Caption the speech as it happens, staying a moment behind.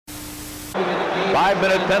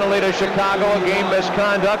5-minute penalty to Chicago, a game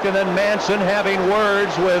misconduct, and then Manson having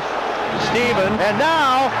words with Steven. And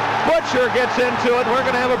now Butcher gets into it. We're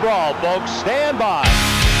going to have a brawl, folks. Stand by.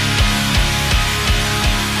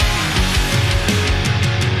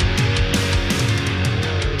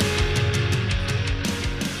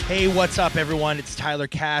 Hey, what's up, everyone? It's Tyler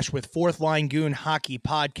Cash with Fourth Line Goon Hockey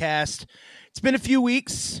Podcast. It's been a few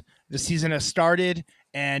weeks. The season has started,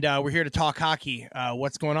 and we're here to talk hockey.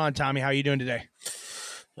 What's going on, Tommy? How are you doing today?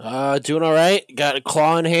 Doing all right. Got a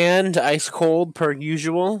claw in hand, ice cold per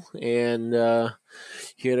usual, and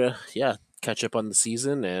here to catch up on the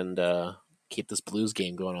season and keep this Blues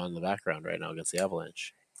game going on in the background right now against the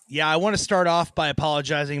Avalanche. Yeah, I want to start off by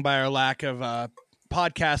apologizing by our lack of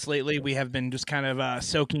podcasts lately. We have been just kind of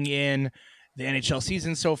soaking in the NHL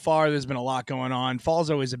season so far. There's been a lot going on. Fall's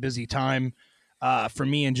always a busy time for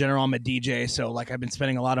me in general. I'm a DJ, so I've been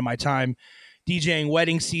spending a lot of my time DJing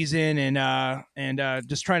wedding season and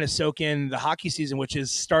just trying to soak in the hockey season, which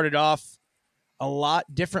has started off a lot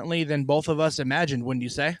differently than both of us imagined, wouldn't you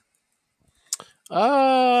say?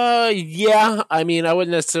 Yeah. I mean, I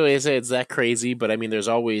wouldn't necessarily say it's that crazy, but I mean, there's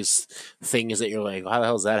always things that you're like, how the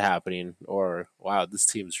hell is that happening? Or, wow, this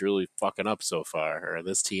team's really fucking up so far. Or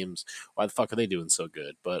this team's, why the fuck are they doing so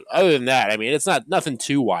good? But other than that, I mean, it's nothing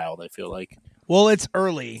too wild, I feel like. Well, it's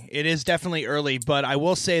early. It is definitely early, but I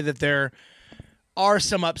will say that there are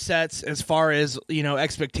some upsets as far as,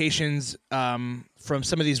 expectations from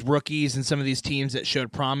some of these rookies and some of these teams that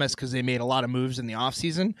showed promise because they made a lot of moves in the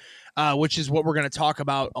offseason, which is what we're going to talk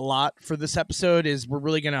about a lot for this episode. Is we're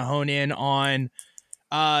really going to hone in on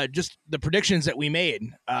just the predictions that we made.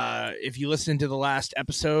 If you listen to the last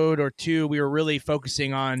episode or two, we were really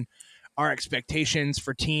focusing on our expectations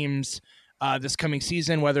for teams this coming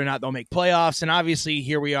season, whether or not they'll make playoffs. And obviously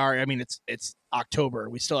here we are. I mean, it's October.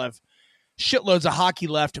 We still have shitloads of hockey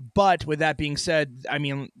left. But with that being said, I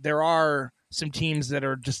mean, there are some teams that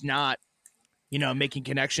are just not, making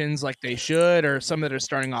connections like they should, or some that are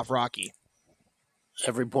starting off rocky.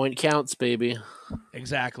 Every point counts, baby.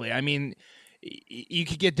 Exactly. I mean, you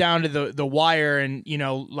could get down to the wire and,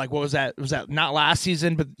 what was that? Was that not last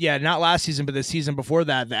season? But yeah, not last season, but the season before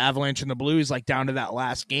that, the Avalanche and the Blues, down to that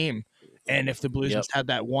last game. And if the Blues just had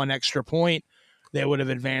that one extra point, they would have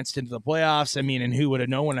advanced into the playoffs. I mean, and who would have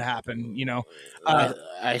known what happened?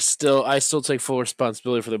 I still take full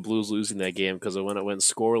responsibility for the Blues losing that game because when it went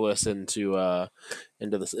scoreless into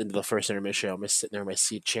the first intermission, I'm just sitting there in my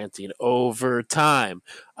seat chanting overtime.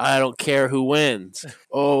 I don't care who wins,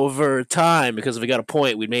 overtime, because if we got a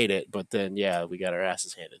point, we made it. But then, we got our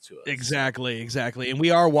asses handed to us. Exactly. And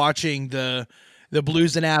we are watching the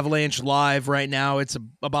Blues and Avalanche live right now. It's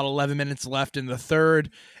about 11 minutes left in the third.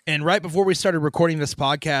 And right before we started recording this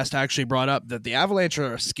podcast, I actually brought up that the Avalanche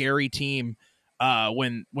are a scary team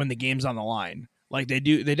when the game's on the line. They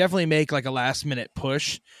definitely make a last minute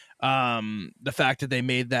push. The fact that they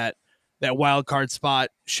made that wild card spot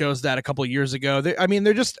shows that a couple of years ago.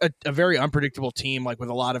 They're just a very unpredictable team, with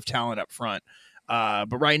a lot of talent up front.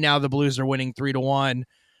 But right now the Blues are winning 3-1.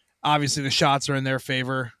 Obviously, the shots are in their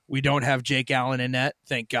favor. We don't have Jake Allen in net,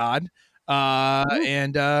 thank God. So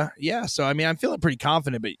I'm feeling pretty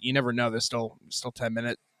confident, but you never know. There's still 10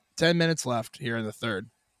 minutes left here in the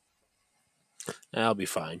third. I'll be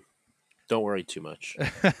fine. Don't worry too much.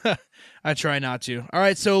 I try not to. All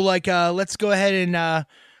right, so let's go ahead and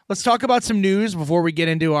let's talk about some news before we get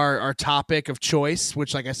into our topic of choice,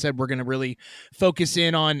 which, like I said, we're going to really focus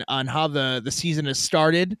in on how the season has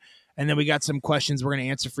started. And then we got some questions we're going to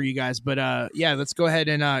answer for you guys. But, let's go ahead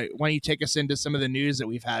and why don't you take us into some of the news that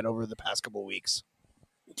we've had over the past couple of weeks?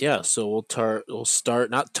 Yeah, so we'll start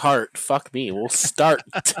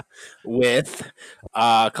with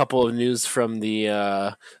a couple of news from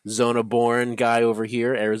the Zona-born guy over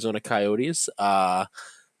here, Arizona Coyotes.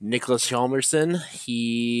 Nicholas Hjalmarsson,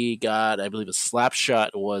 he got, I believe, a slap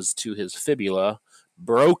shot was to his fibula,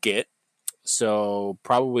 broke it. So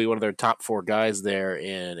probably one of their top 4 guys there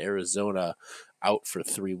in Arizona out for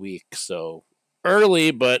 3 weeks. So early,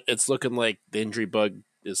 but it's looking like the injury bug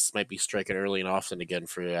might be striking early and often again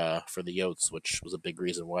for the Yotes, which was a big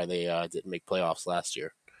reason why they didn't make playoffs last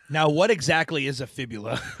year. Now, what exactly is a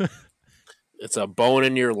fibula? It's a bone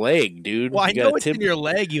in your leg, dude. Well, I know it's in your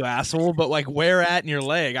leg, you asshole, but where at in your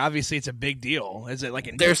leg? Obviously, it's a big deal. Is it a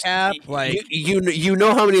kneecap? You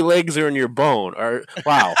know how many legs are in your bone? Or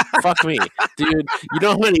wow, fuck me, dude. You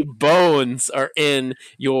know how many bones are in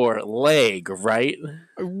your leg, right?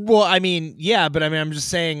 Well, yeah, but I'm just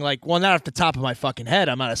saying, not off the top of my fucking head.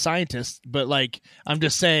 I'm not a scientist, but I'm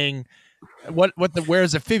just saying.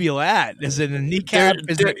 Where's the fibula at? Is it a kneecap?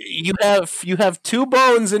 You have 2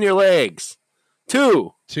 bones in your legs.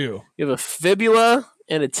 Two Two. You have a fibula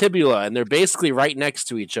and a tibula, and they're basically right next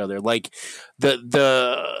to each other. Like the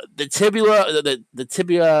tibula, the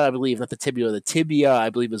tibia, I believe, not the tibia. The tibia, I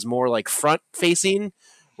believe, is more like front facing,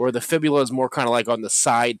 where the fibula is more kind of like on the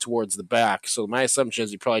side towards the back. So my assumption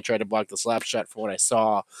is he probably tried to block the slap shot from what I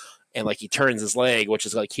saw, and like he turns his leg, which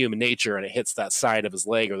is like human nature, and it hits that side of his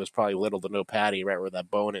leg, or there's probably little to no padding right where that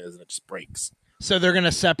bone is, and it just breaks. So they're going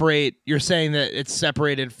to separate. You're saying that it's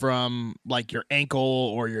separated from like your ankle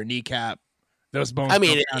or your kneecap. Those bones. I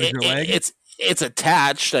mean, don't count as your leg? it's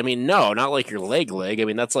attached. I mean, no, not like your leg. I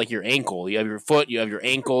mean, that's like your ankle. You have your foot, you have your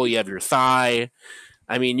ankle, you have your thigh.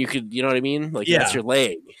 I mean, you could, you know what I mean? Like that's your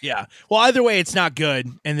leg. Yeah. Well, either way, it's not good,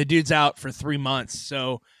 and the dude's out for 3 months.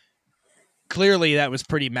 So clearly, that was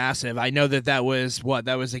pretty massive. I know that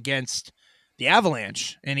was against the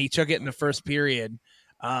Avalanche, and he took it in the first period.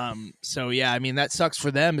 So yeah, I mean that sucks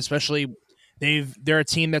for them, especially they're a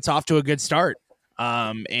team that's off to a good start.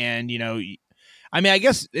 And you know, I mean, I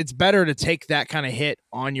guess it's better to take that kind of hit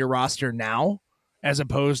on your roster now as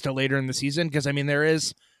opposed to later in the season. Cause I mean, there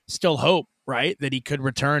is still hope, right? That he could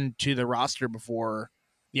return to the roster before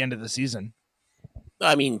the end of the season.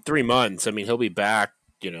 I mean, 3 months. I mean, he'll be back,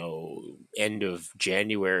 you know, end of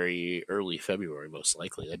January, early February, most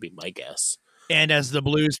likely. That'd be my guess. And as the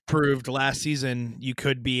Blues proved last season, they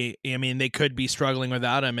could be struggling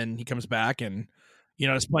without him, and he comes back, and you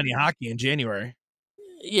know, there's plenty of hockey in January.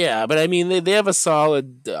 Yeah, but I mean, they have a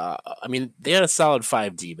solid. They had a solid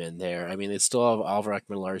 5D man there. I mean, they still have Oliver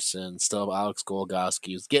Ekman-Larsson, still have Alex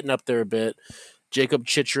Goligoski, who's getting up there a bit. Jacob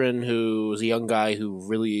Chychrun, who's a young guy who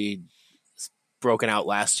really broken out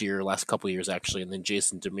last couple of years actually, and then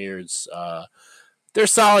Jason Demers. They're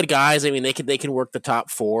solid guys. I mean, they can work the top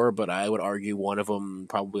four, but I would argue one of them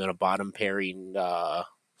probably on a bottom pairing,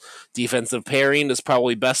 defensive pairing is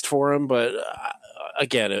probably best for him. But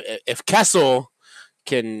again, if Kessel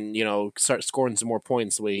can, you know, start scoring some more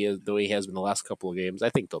points the way he has been the last couple of games, I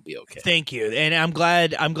think they'll be okay. Thank you, and I'm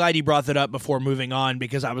glad you brought that up before moving on,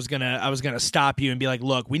 because I was gonna stop you and be like,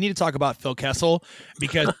 look, we need to talk about Phil Kessel,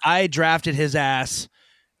 because I drafted his ass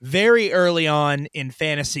very early on in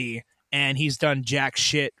fantasy. And he's done jack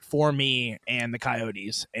shit for me and the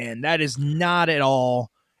Coyotes. And that is not at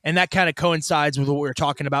all, and that kind of coincides with what we were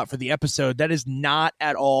talking about for the episode. That is not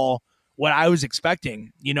at all what I was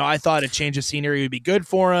expecting. You know, I thought a change of scenery would be good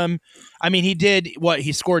for him. I mean, he did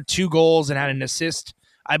he scored 2 goals and had an assist,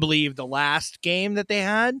 I believe, the last game that they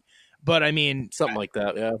had. But I mean, something like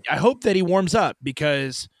that, yeah. I hope that he warms up,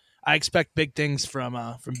 because I expect big things from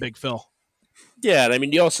Big Phil. Yeah, and I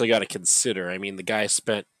mean, you also got to consider, I mean, the guy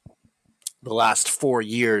spent the last 4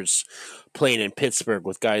 years playing in Pittsburgh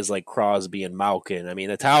with guys like Crosby and Malkin. I mean,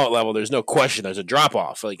 the talent level, there's no question there's a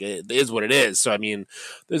drop-off. Like, it is what it is. So, I mean,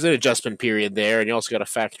 there's an adjustment period there, and you also got to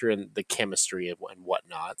factor in the chemistry and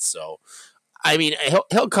whatnot. So, I mean,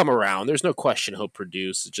 he'll come around. There's no question he'll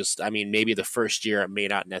produce. Just, I mean, maybe the first year it may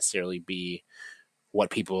not necessarily be what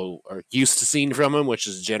people are used to seeing from him, which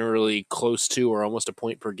is generally close to or almost a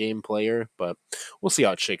point per game player. But we'll see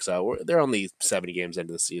how it shakes out. They're only 70 games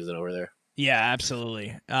into the season over there. Yeah,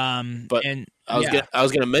 absolutely. But I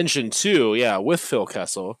was gonna mention too, with Phil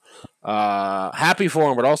Kessel, happy for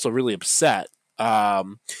him, but also really upset.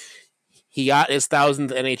 He got his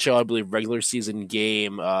 1000th NHL, I believe, regular season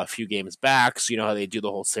game a few games back. So you know how they do the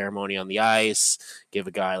whole ceremony on the ice, give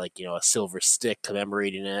a guy like, you know, a silver stick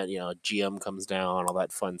commemorating it. You know, GM comes down, all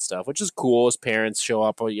that fun stuff, which is cool. His parents show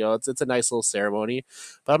up. You know, it's a nice little ceremony.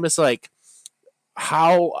 But I'm just like,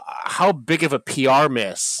 how big of a PR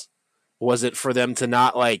miss was it for them to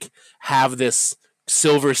not like have this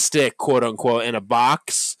silver stick, quote unquote, in a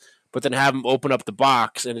box, but then have them open up the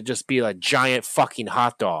box and it just be a giant fucking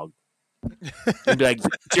hot dog? And be like,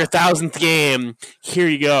 it's your 1000th game. Here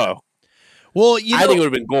you go. Well, I think it would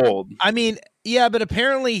have been gold. I mean, yeah, but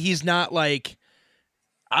apparently he's not like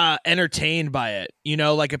entertained by it. You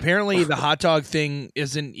know, like apparently the hot dog thing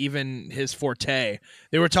isn't even his forte.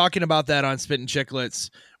 They were talking about that on Spit and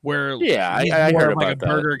Chicklets, where I heard about like a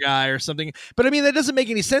burger guy or something. But I mean, that doesn't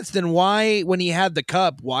make any sense. Then why, when he had the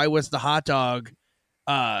cup, why was the hot dog,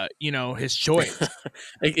 his choice?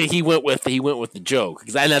 he went with the joke,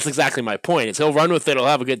 and that's exactly my point. Is he'll run with it, he'll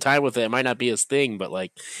have a good time with it. It might not be his thing, but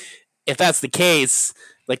like, if that's the case,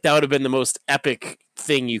 like that would have been the most epic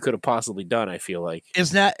thing you could have possibly done. I feel like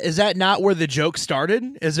is that not where the joke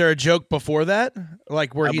started? Is there a joke before that,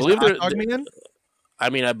 like where he's hot dogging in? I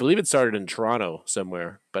mean, I believe it started in Toronto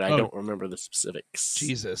somewhere, but I don't remember the specifics.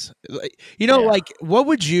 Jesus. Like, what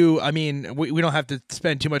would you, I mean, we don't have to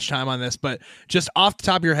spend too much time on this, but just off the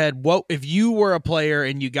top of your head, what if you were a player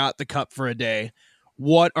and you got the cup for a day,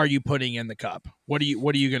 what are you putting in the cup? What are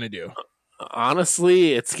you going to do?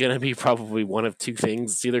 Honestly, it's gonna be probably one of two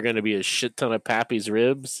things. It's either gonna be a shit ton of Pappy's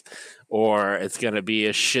ribs, or it's gonna be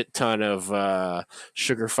a shit ton of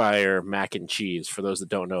Sugar Fire mac and cheese. For those that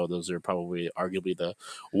don't know, those are probably arguably the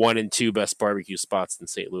 1 and 2 best barbecue spots in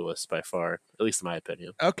St. Louis by far, at least in my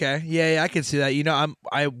opinion. Okay, yeah, I can see that. You know,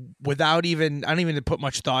 I don't even put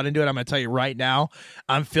much thought into it. I'm gonna tell you right now,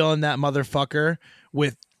 I'm filling that motherfucker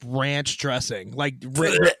with ranch dressing, like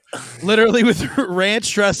literally with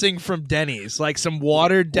ranch dressing from Denny's, like some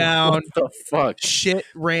watered down What the fuck? shit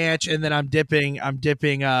ranch, and then I'm dipping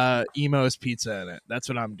Emo's pizza in it. That's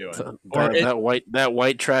what I'm doing. That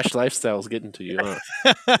white trash lifestyle is getting to you,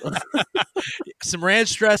 huh? Some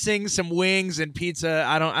ranch dressing, some wings, and pizza.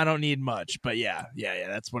 I don't need much, but yeah,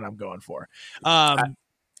 that's what I'm going for.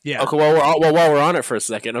 Yeah. Okay. While we're on it for a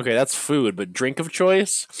second, okay, that's food, but drink of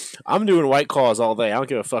choice, I'm doing White Claws all day. I don't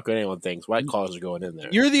give a fuck what anyone thinks. White Claws are going in there.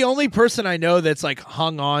 You're the only person I know that's like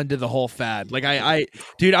hung on to the whole fad. Like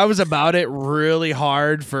dude, I was about it really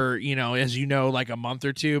hard for, as you know, like a month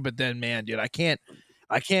or two, but then man, dude, I can't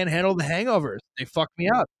handle the hangovers. They fuck me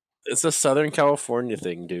up. It's a Southern California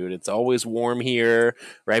thing, dude. It's always warm here,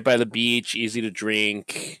 right by the beach, easy to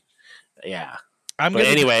drink. Yeah. I'm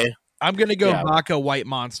gonna go vodka White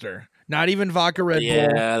Monster. Not even vodka Red Bull.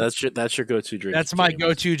 Yeah, that's your go-to drink. That's my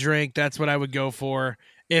go-to drink. That's what I would go for.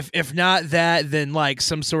 If not that, then like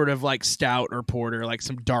some sort of like stout or porter, like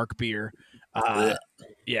some dark beer.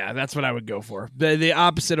 Yeah, that's what I would go for. The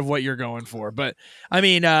opposite of what you're going for. But I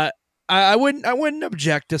mean, I wouldn't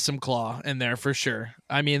object to some claw in there for sure.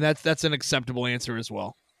 I mean, that's an acceptable answer as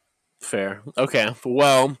well. Fair. Okay.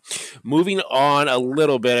 Well, moving on a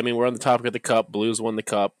little bit. I mean, we're on the topic of the Cup. Blues won the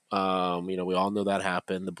Cup. We all know that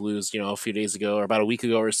happened. The Blues, a few days ago or about a week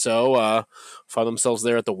ago or so, found themselves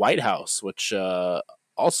there at the White House, which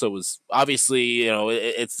also was obviously,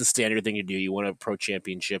 it's the standard thing to do. You win a pro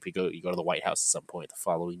championship, you go to the White House at some point the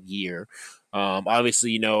following year.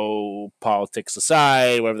 Obviously, politics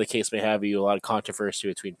aside, whatever the case may have, a lot of controversy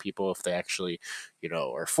between people if they actually,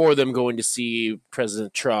 are for them going to see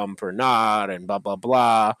President Trump or not, and blah, blah,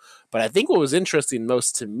 blah. But I think what was interesting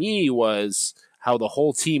most to me was how the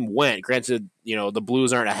whole team went. Granted, the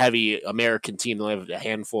Blues aren't a heavy American team. They have a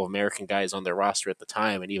handful of American guys on their roster at the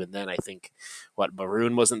time. And even then, I think,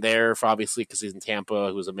 Maroon wasn't there, obviously, because he's in Tampa,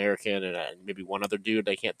 who was American, and maybe one other dude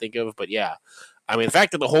I can't think of. But yeah, I mean, the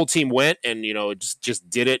fact that the whole team went and, just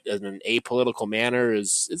did it in an apolitical manner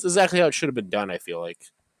is exactly how it should have been done, I feel like.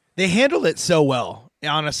 They handled it so well,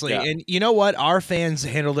 honestly. Yeah. And you know what? Our fans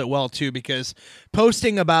handled it well, too, because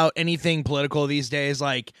posting about anything political these days,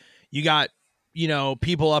 like you got,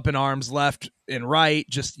 people up in arms left and right,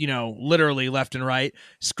 just, literally left and right,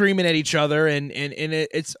 screaming at each other. And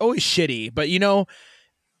it's always shitty. But, you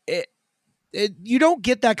don't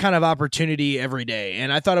get that kind of opportunity every day.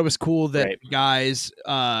 And I thought it was cool that guys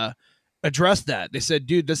addressed that. They said,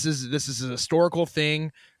 dude, this is a historical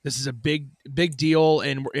thing. This is a big deal,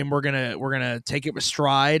 and we're gonna take it with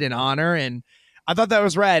stride and honor. And I thought that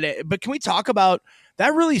was rad. But can we talk about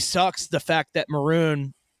that? Really sucks, the fact that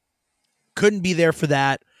Maroon couldn't be there for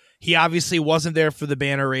that. He obviously wasn't there for the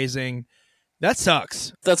banner raising. That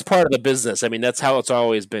sucks. That's part of the business. I mean, that's how it's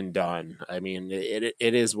always been done. I mean, it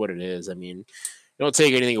is what it is. I mean, you don't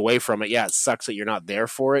take anything away from it. Yeah, it sucks that you're not there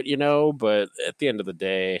for it, but at the end of the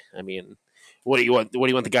day, I mean, what do you want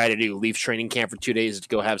the guy to do? Leave training camp for 2 days to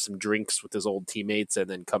go have some drinks with his old teammates and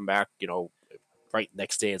then come back, right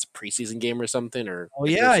next day it's a preseason game or something? Or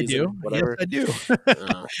yeah, I do. Whatever. Yes, I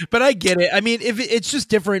do. But I get it. I mean, if it's just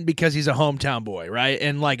different because he's a hometown boy, right?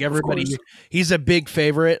 And like everybody, he's a big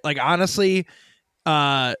favorite. Like honestly,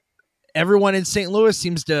 everyone in St. Louis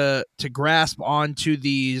seems to grasp onto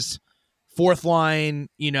these fourth line,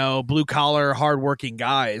 blue collar, hardworking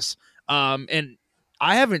guys. And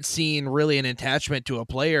I haven't seen really an attachment to a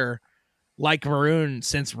player like Maroon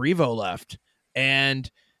since Revo left.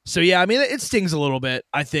 And so, yeah, I mean, it stings a little bit,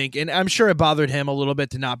 I think. And I'm sure it bothered him a little bit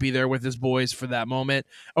to not be there with his boys for that moment.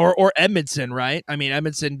 Or Edmondson, right? I mean,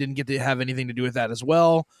 Edmondson didn't get to have anything to do with that as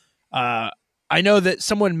well. I know that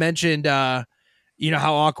someone mentioned, how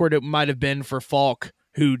awkward it might have been for Falk,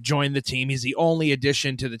 who joined the team. He's the only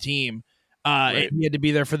addition to the team. And he had to be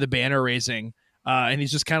there for the banner raising. And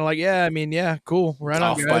he's just kind of like, yeah, I mean, yeah, cool. Right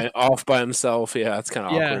on, off by himself. Yeah, it's kind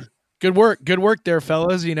of awkward. Good work there,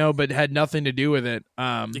 fellas, but had nothing to do with it.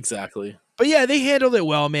 Exactly. But yeah, they handled it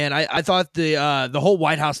well, man. I thought the whole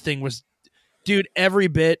White House thing was, dude, every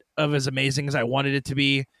bit of as amazing as I wanted it to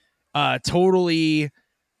be. Totally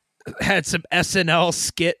had some SNL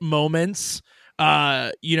skit moments,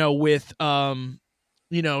 with,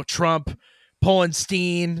 Trump pulling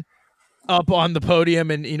Steen up on the podium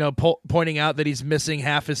and, pointing out that he's missing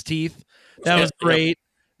half his teeth. That was great.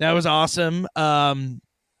 That was awesome.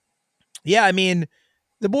 Yeah, I mean,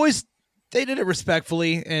 the boys, they did it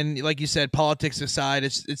respectfully, and like you said, politics aside,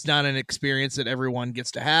 it's not an experience that everyone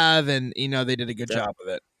gets to have, and they did a good job of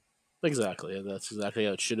it. Exactly. That's exactly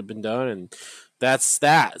how it should have been done, and that's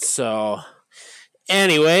that. So,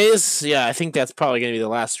 anyways, yeah, I think that's probably going to be the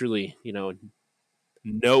last really,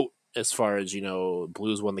 note as far as,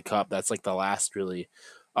 Blues won the cup. That's like the last really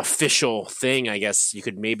official thing, I guess you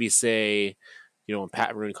could maybe say, when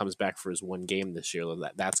Pat Maroon comes back for his one game this year,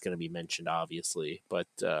 that's going to be mentioned, obviously. But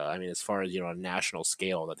I mean, as far as on a national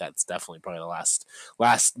scale, that's definitely probably the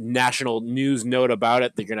last national news note about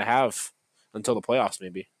it they're going to have until the playoffs,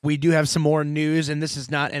 maybe. We do have some more news, and this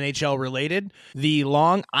is not NHL related. The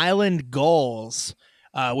Long Island Gulls,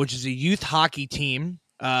 which is a youth hockey team,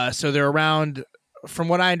 so they're around, from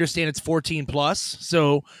what I understand, it's 14 plus,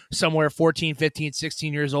 so somewhere 14, 15,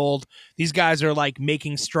 16 years old. These guys are like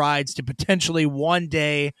making strides to potentially one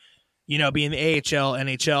day, be in the AHL,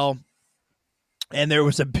 NHL. And there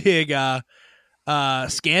was a big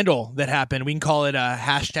scandal that happened. We can call it a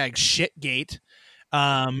hashtag shitgate.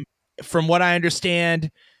 From what I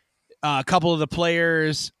understand, a couple of the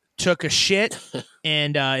players took a shit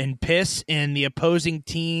and piss in the opposing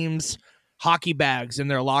team's hockey bags in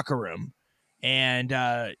their locker room. And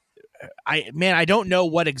I don't know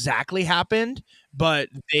what exactly happened, but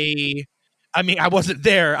I wasn't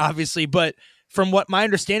there, obviously, but from what my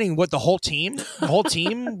understanding, the whole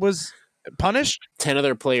team was punished. 10 of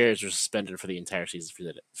their players were suspended for the entire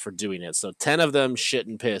season for doing it. So 10 of them shit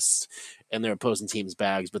and pissed in their opposing team's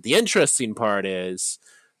bags. But the interesting part is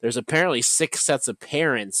there's apparently 6 sets of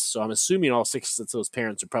parents. So I'm assuming all 6 sets of those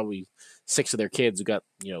parents are probably 6 of their kids who got,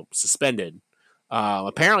 suspended.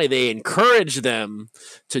 Apparently they encouraged them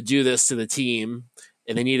to do this to the team,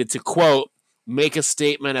 and they needed to, quote, make a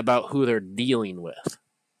statement about who they're dealing with.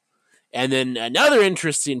 And then another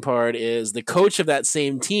interesting part is the coach of that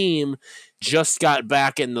same team just got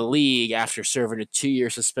back in the league after serving a 2-year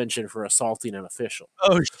suspension for assaulting an official.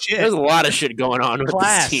 Oh, shit. There's a lot of shit going on with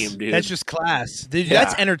this team, dude. That's just class. Dude, yeah.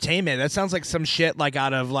 That's entertainment. That sounds like some shit like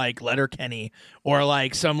out of like Letterkenny or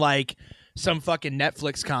like some fucking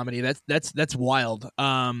Netflix comedy. That's wild.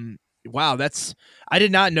 Wow, I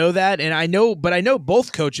did not know that, and I know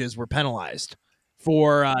both coaches were penalized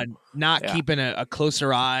for not keeping a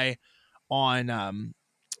closer eye on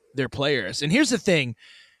their players. And here's the thing,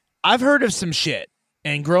 I've heard of some shit,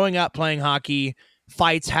 and growing up playing hockey,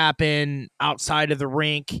 fights happen outside of the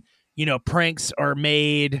rink, pranks are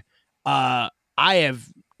made. I have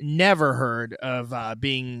never heard of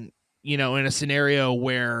being in a scenario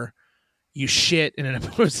where you shit in an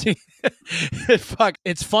opposing fuck,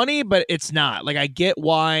 it's funny, but it's not. Like, I get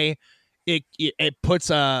why it puts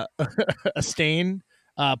a stain,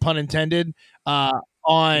 pun intended,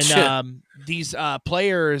 on these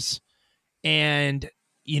players and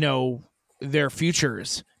their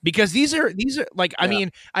futures, because these are like, I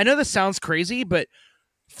mean, I know this sounds crazy, but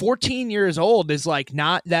 14 years old is like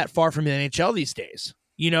not that far from the NHL these days,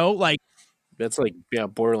 like that's like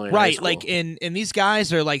borderline right, like and these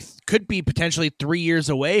guys are like could be potentially 3 years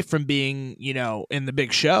away from being in the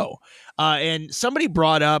big show. And somebody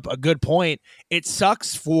brought up a good point. It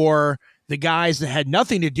sucks for the guys that had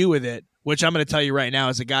nothing to do with it, which I'm going to tell you right now,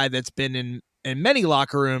 as a guy that's been in many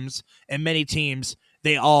locker rooms and many teams,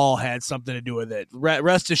 they all had something to do with it.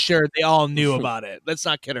 Rest assured, they all knew about it. Let's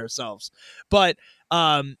not kid ourselves. But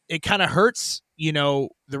it kind of hurts, the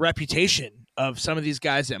reputation of some of these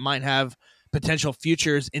guys that might have potential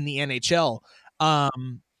futures in the NHL.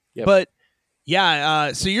 But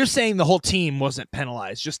yeah, so you're saying the whole team wasn't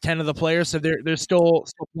penalized, just 10 of the players, so they're still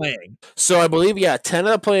playing. So I believe 10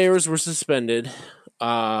 of the players were suspended.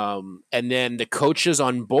 And then the coaches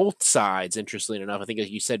on both sides, interestingly enough, I think,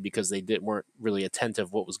 like you said, because they weren't really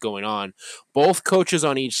attentive what was going on, both coaches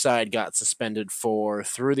on each side got suspended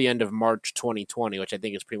through the end of March 2020, which I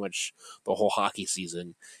think is pretty much the whole hockey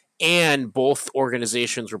season. And both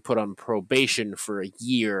organizations were put on probation for a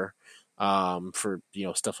year for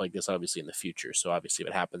stuff like this, obviously, in the future. So obviously, if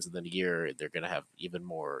it happens in the year, they're going to have even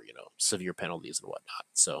more severe penalties and whatnot.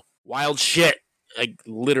 So wild shit. Like,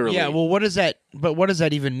 literally. Yeah, well, what does that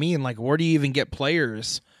even mean? Like, where do you even get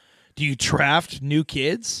players? Do you draft new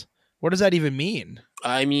kids? What does that even mean?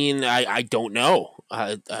 I mean, I don't know.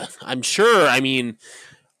 I'm sure. I mean,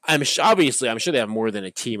 I'm sure they have more than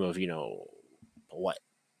a team of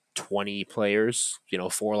 20 players.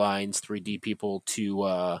 4 lines, 3 D people, 2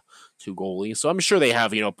 goalies. So I'm sure they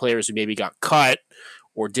have players who maybe got cut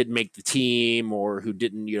or didn't make the team, or who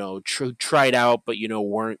didn't tried out but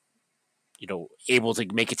weren't able to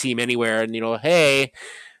make a team anywhere, and hey,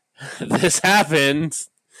 this happened.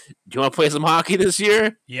 Do you want to play some hockey this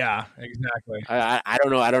year? Yeah, exactly. I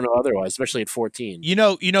don't know. I don't know otherwise, especially at 14.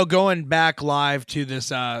 Going back live to this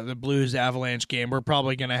the Blues Avalanche game, we're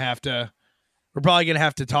probably gonna have to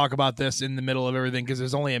talk about this in the middle of everything because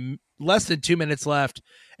there's only less than 2 minutes left,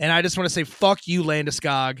 and I just want to say fuck you,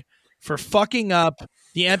 Landeskog, for fucking up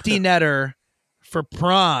the empty netter for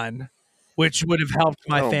Prawn, which would have helped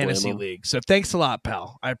my fantasy league. So thanks a lot,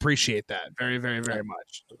 pal. I appreciate that very, very, very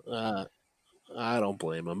much. I don't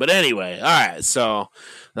blame him. But anyway, all right. So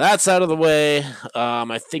that's out of the way.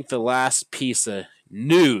 I think the last piece of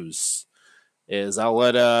news is I'll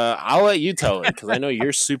let you tell it because I know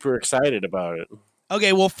you're super excited about it.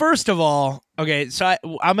 Okay. Well, first of all, so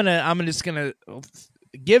I'm just gonna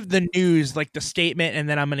give the news, like the statement, and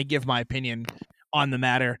then I'm gonna give my opinion on the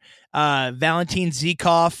matter. Valentin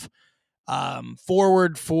Zykov,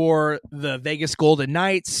 forward for the Vegas Golden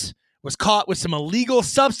Knights, was caught with some illegal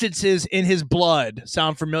substances in his blood.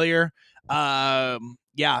 Sound familiar?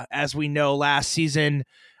 Yeah, as we know, last season.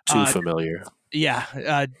 Too familiar.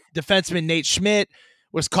 Yeah. Defenseman Nate Schmidt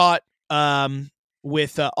was caught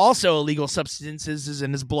with also illegal substances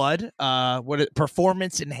in his blood.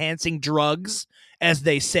 Performance-enhancing drugs, as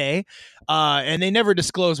they say. And they never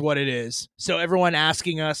disclose what it is. So everyone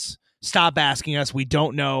stop asking us. We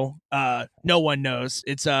don't know. No one knows.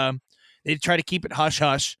 It's they try to keep it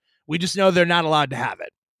hush-hush. We just know they're not allowed to have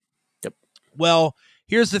it. Yep. Well,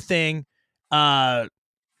 here's the thing. Valentin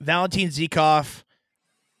Zykov,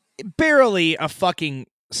 barely a fucking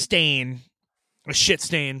stain, a shit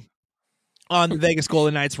stain on the Vegas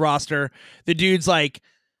Golden Knights roster. The dude's like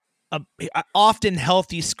a often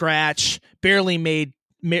healthy scratch, barely made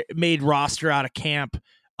roster out of camp,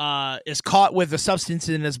 is caught with a substance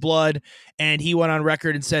in his blood, and he went on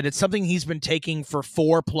record and said it's something he's been taking for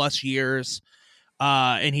 4+ years.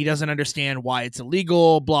 And he doesn't understand why it's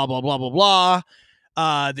illegal, blah, blah, blah, blah,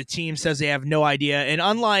 blah. The team says they have no idea. And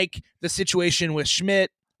unlike the situation with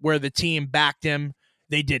Schmidt, where the team backed him,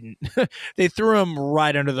 they didn't. They threw him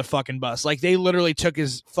right under the fucking bus. Like, they literally took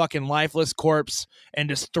his fucking lifeless corpse and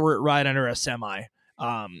just threw it right under a semi.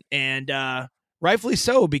 And rightfully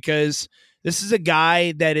so, because this is a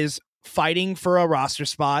guy that is fighting for a roster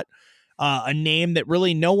spot, a name that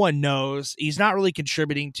really no one knows. He's not really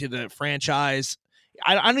contributing to the franchise.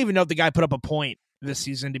 I don't even know if the guy put up a point this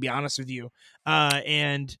season, to be honest with you.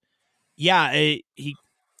 And yeah,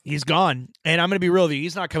 he's gone. And I'm going to be real with you.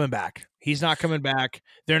 He's not coming back. He's not coming back.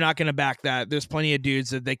 They're not going to back that. There's plenty of dudes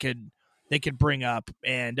that they could bring up.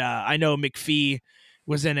 And I know McPhee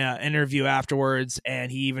was in an interview afterwards,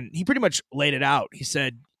 and he pretty much laid it out. He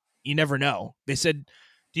said, you never know. They said,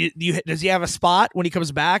 does he have a spot when he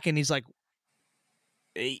comes back? And he's like,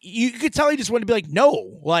 you could tell he just wanted to be like,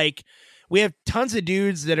 no, like, we have tons of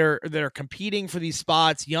dudes that are competing for these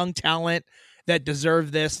spots, young talent that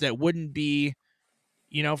deserve this, that wouldn't be,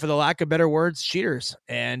 for the lack of better words, cheaters.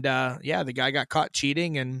 And the guy got caught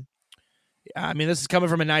cheating. And I mean, this is coming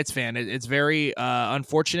from a Knights fan. It's very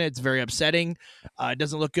unfortunate. It's very upsetting. It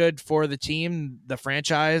doesn't look good for the team, the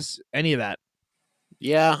franchise, any of that.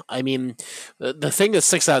 Yeah, I mean, the thing that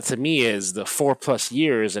sticks out to me is the 4+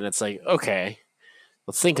 years, and it's like, okay,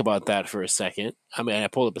 let's think about that for a second. I mean, I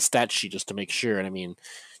pulled up a stat sheet just to make sure, and I mean,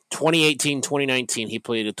 2018, 2019, he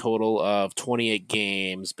played a total of 28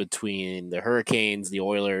 games between the Hurricanes, the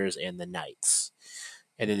Oilers, and the Knights.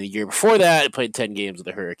 And then the year before that, he played 10 games with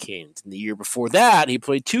the Hurricanes. And the year before that, he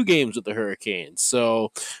played 2 games with the Hurricanes.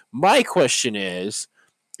 So my question is,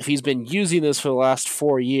 if he's been using this for the last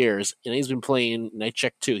 4 years, and he's been playing, and I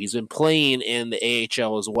checked too, he's been playing in the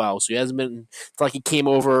AHL as well. So he hasn't been, it's like he came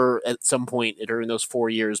over at some point during those 4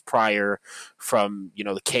 years prior from, the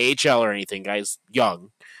KHL or anything, guy's young.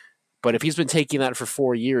 But if he's been taking that for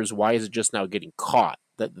 4 years, why is it just now getting caught?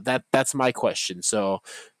 That's my question. So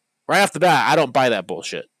right off the bat, I don't buy that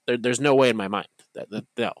bullshit. There's no way in my mind.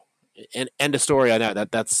 No. And end of story on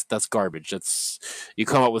that. That's garbage. That's, you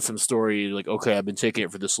come up with some story like, okay, I've been taking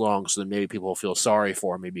it for this long, so then maybe people will feel sorry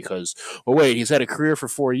for me because, well, wait, he's had a career for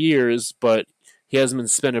 4 years, but he hasn't been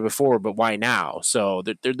suspended before. But why now? So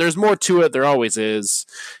there's more to it. There always is.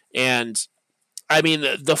 And I mean,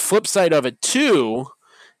 the flip side of it too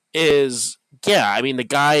is, yeah, I mean, the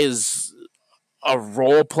guy is a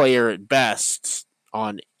role player at best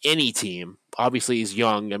on any team. Obviously, he's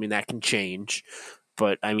young. I mean, that can change.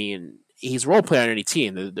 But, I mean, he's a role player on any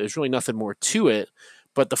team. There's really nothing more to it.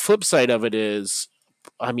 But the flip side of it is,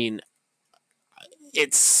 I mean,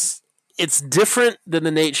 it's different than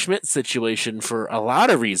the Nate Schmidt situation for a lot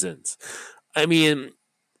of reasons. I mean,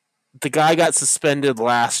 the guy got suspended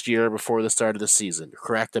last year before the start of the season,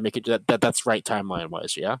 correct? I make it that's right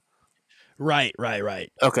timeline-wise, yeah? Right.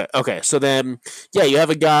 Okay. So then, yeah, you have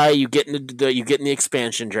a guy you get in the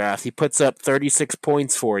expansion draft. He puts up 36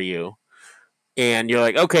 points for you, and you're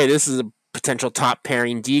like, okay, this is a potential top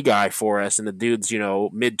pairing D guy for us, and the dude's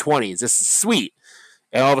mid-20s. This is sweet.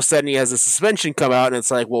 And all of a sudden, he has a suspension come out, and it's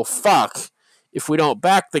like, well, fuck. If we don't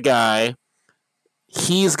back the guy,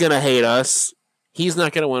 he's gonna hate us. He's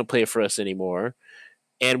not gonna want to play for us anymore.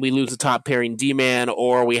 And we lose the top pairing D-man,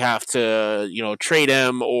 or we have to, trade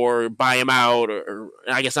him or buy him out, or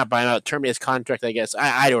I guess not buy him out, terminate his contract, I guess.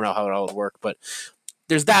 I don't know how it all would work, but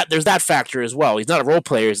there's that factor as well. He's not a role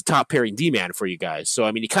player, he's a top pairing D-man for you guys. So,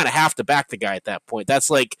 I mean, you kind of have to back the guy at that point.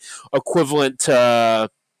 That's like equivalent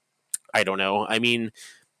to, I don't know, I mean,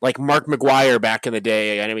 like Mark McGwire back in the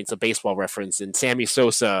day. I mean, it's a baseball reference, and Sammy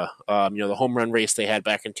Sosa, the home run race they had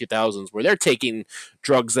back in 2000s, where they're taking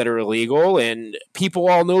drugs that are illegal, and people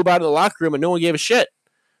all know about it in the locker room, and no one gave a shit.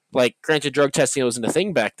 Like, granted, drug testing wasn't a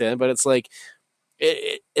thing back then, but it's like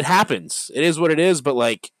it happens. It is what it is. But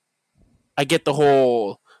like, I get the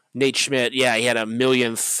whole Nate Schmidt. Yeah, he had a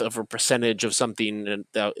millionth of a percentage of something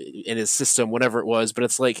in his system, whatever it was. But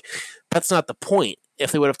it's like, that's not the point.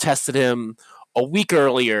 If they would have tested him a week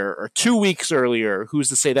earlier or 2 weeks earlier, who's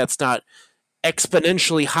to say that's not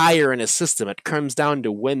exponentially higher in his system? It comes down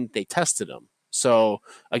to when they tested him. So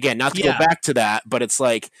again, not to go back to that, but it's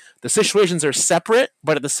like the situations are separate,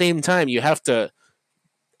 but at the same time, you have to,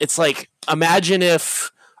 it's like, imagine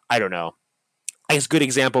if, I don't know, I guess a good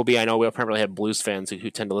example would be, I know we apparently have Blues fans who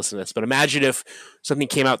tend to listen to this, but imagine if something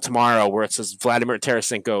came out tomorrow where it says Vladimir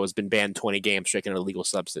Tarasenko has been banned 20 games for taking an illegal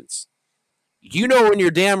substance. In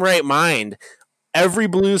your damn right mind, every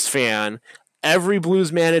Blues fan, every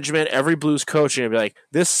Blues management, every Blues coach, and be like,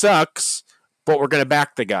 this sucks, but we're going to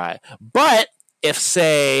back the guy. But if,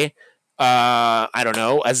 say, I don't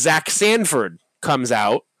know, a Zach Sanford comes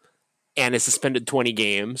out and is suspended 20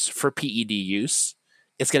 games for PED use,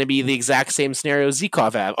 it's going to be the exact same scenario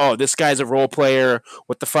Zikov had. Oh, this guy's a role player.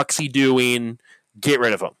 What the fuck's he doing? Get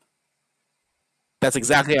rid of him. That's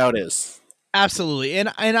exactly how it is. Absolutely. And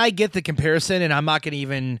I get the comparison, and I'm not going to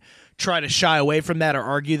even try to shy away from that or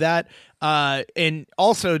argue that. And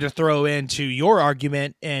also to throw into your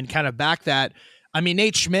argument and kind of back that, I mean,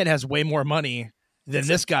 Nate Schmidt has way more money than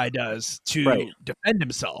this guy does to defend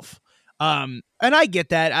himself. And I get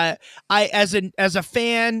that. I as a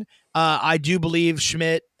fan, I do believe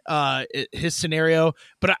Schmidt, his scenario,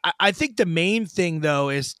 but I think the main thing though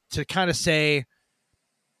is to kind of say,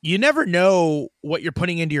 you never know what you're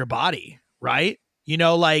putting into your body, right?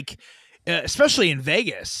 Like, especially in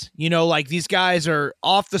Vegas, like these guys are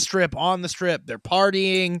off the strip, on the strip, they're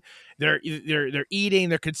partying, they're eating,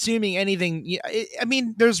 they're consuming anything. I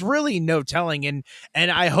mean, there's really no telling. And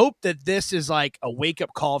I hope that this is like a wake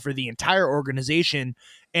up call for the entire organization,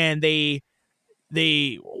 and they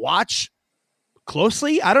watch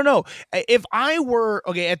closely. I don't know if I were,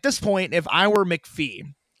 at this point, if I were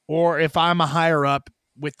McPhee, or if I'm a higher up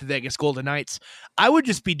with the Vegas Golden Knights, I would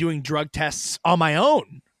just be doing drug tests on my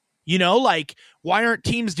own. Like, why aren't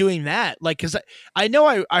teams doing that? Like, because I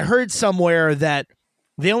know I heard somewhere that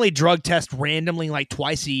they only drug test randomly like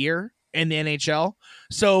twice a year in the NHL.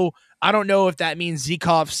 So I don't know if that means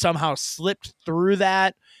Zikov somehow slipped through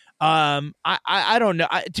that. I don't know.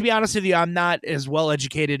 To be honest with you, I'm not as well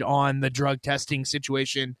educated on the drug testing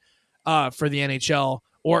situation for the NHL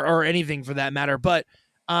or anything for that matter. But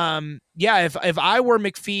if I were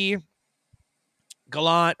McPhee,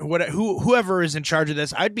 Gallant, whoever is in charge of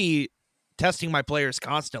this, I'd be testing my players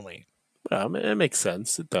constantly. It makes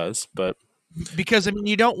sense. It does, but because I mean,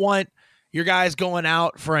 you don't want your guys going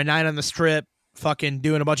out for a night on the strip, fucking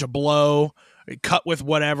doing a bunch of blow, cut with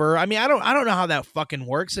whatever. I mean, I don't know how that fucking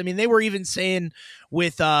works. I mean, they were even saying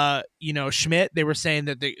with Schmidt, they were saying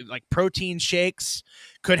that they like protein shakes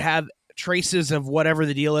could have traces of whatever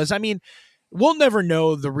the deal is. I mean, we'll never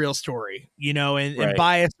know the real story, and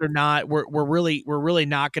biased or not, we're really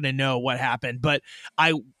not going to know what happened. But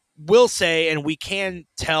I will say, and we can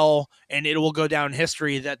tell, and it will go down in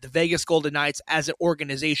history, that the Vegas Golden Knights as an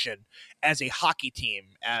organization, as a hockey team,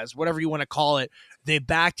 as whatever you want to call it, they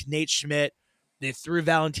backed Nate Schmidt. They threw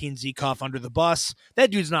Valentin Zikov under the bus.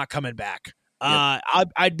 That dude's not coming back.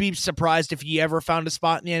 Yep. I'd be surprised if he ever found a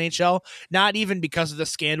spot in the NHL, not even because of the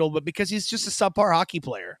scandal, but because he's just a subpar hockey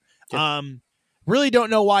player. Yep. Really don't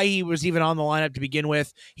know why he was even on the lineup to begin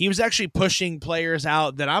with. He was actually pushing players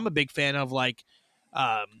out that I'm a big fan of, like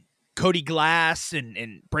Cody Glass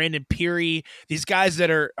and Brandon Peary. These guys that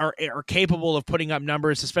are capable of putting up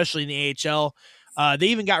numbers, especially in the AHL. They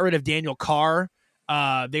even got rid of Daniel Carr.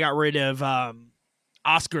 They got rid of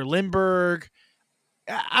Oscar Lindbergh.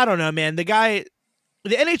 I don't know, man. The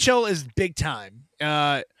NHL is big time.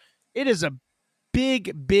 it is a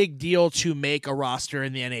big deal to make a roster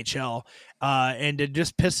in the NHL, and to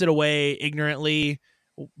just piss it away ignorantly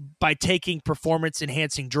by taking performance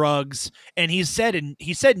enhancing drugs. And he said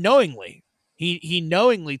knowingly, he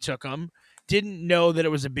knowingly took them, didn't know that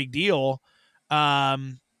it was a big deal.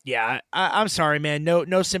 Yeah, I'm sorry, man.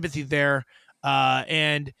 No sympathy there.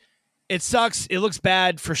 And it sucks. It looks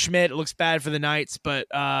bad for Schmidt. It looks bad for the Knights, but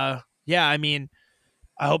yeah, I mean,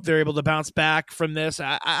 I hope they're able to bounce back from this.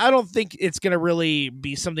 I don't think it's going to really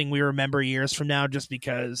be something we remember years from now, just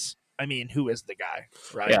because, I mean, who is the guy,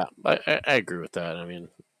 right? Yeah, I agree with that. I mean,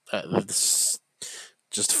 it's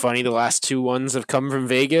just funny. The last two ones have come from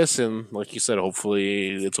Vegas, and like you said,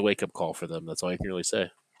 hopefully it's a wake-up call for them. That's all I can really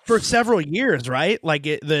say. For several years, right? Like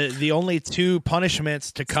the only two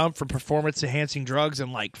punishments to come for performance-enhancing drugs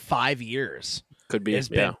in like 5 years. Could be,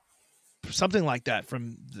 yeah. Something like that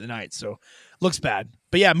from the Knights. So looks bad.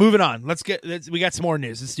 But yeah, moving on. We got some more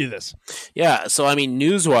news. Let's do this. Yeah. So I mean,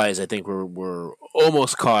 news wise, I think we're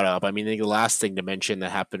almost caught up. I mean, I think the last thing to mention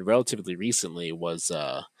that happened relatively recently was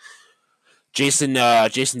Jason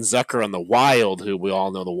Zucker on the Wild, who we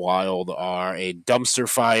all know the Wild are a dumpster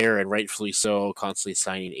fire, and rightfully so, constantly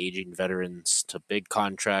signing aging veterans to big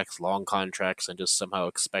contracts, long contracts, and just somehow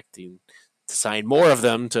expecting to sign more of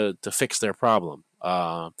them to fix their problem.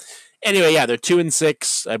 Anyway, yeah, they're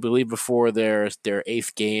 2-6, I believe, before their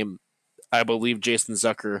 8th game. I believe Jason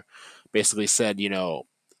Zucker basically said,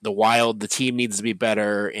 the Wild, the team needs to be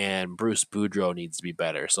better, and Bruce Boudreau needs to be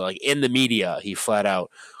better. So, like, in the media, he flat out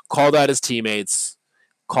called out his teammates,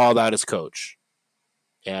 called out his coach.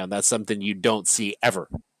 And that's something you don't see ever.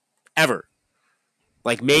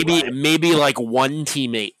 Like, maybe like one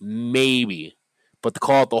teammate, maybe. But to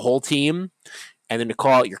call out the whole team, and then to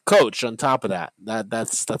call out your coach on top of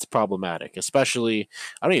that's problematic. Especially,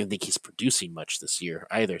 I don't even think he's producing much this year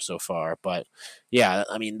either so far. But yeah,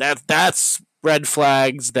 I mean that's red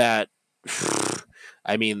flags. That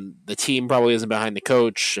I mean, the team probably isn't behind the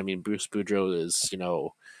coach. I mean, Bruce Boudreau is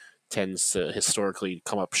tends to historically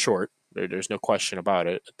come up short. There's no question about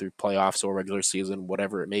it, through playoffs or regular season,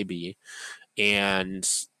 whatever it may be. And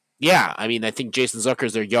yeah, I mean, I think Jason Zucker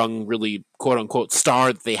is their young, really quote unquote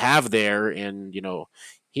star that they have there. And,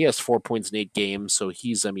 he has 4 points in 8 games. So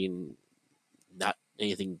he's, I mean, not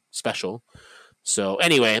anything special. So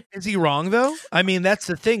anyway. Is he wrong, though? I mean, that's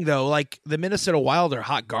the thing, though. Like, the Minnesota Wild are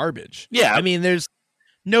hot garbage. Yeah. I mean, there's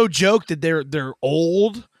no joke that they're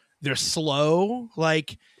old, they're slow.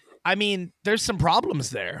 Like, I mean, there's some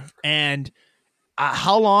problems there. And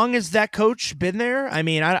how long has that coach been there? I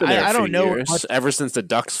mean, I don't know. Ever since the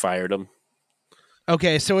Ducks fired him.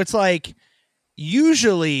 Okay, so it's like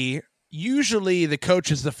usually the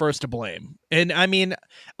coach is the first to blame. And I mean,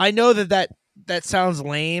 I know that sounds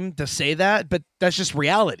lame to say that, but that's just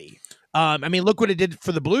reality. I mean, look what it did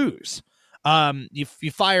for the Blues.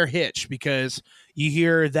 You fire Hitch because you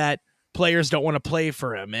hear that players don't want to play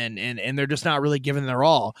for him and they're just not really giving their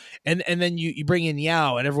all. And then you bring in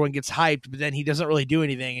Yao and everyone gets hyped, but then he doesn't really do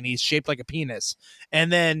anything and he's shaped like a penis.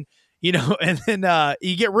 And then, you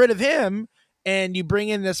get rid of him and you bring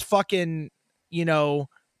in this fucking,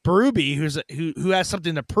 Berube who has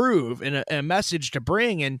something to prove and a message to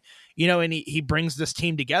bring. And, and he brings this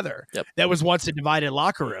team together. Yep. That was once a divided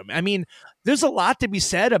locker room. I mean, there's a lot to be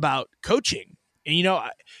said about coaching. And,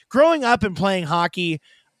 growing up and playing hockey,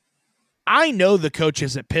 I know the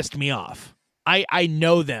coaches that pissed me off. I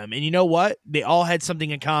know them. And you know what? They all had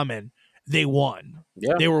something in common. They won.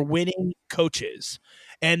 Yeah. They were winning coaches.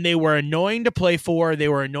 And they were annoying to play for. They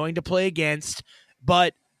were annoying to play against.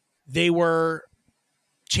 But they were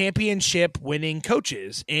championship winning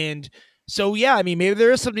coaches. And so, yeah, I mean, maybe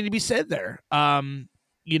there is something to be said there.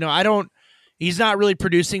 He's not really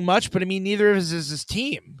producing much, but I mean, neither is his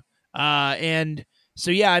team. And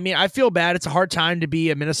so, yeah, I mean, I feel bad. It's a hard time to be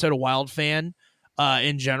a Minnesota Wild fan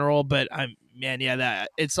in general, but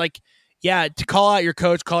it's like, yeah, to call out your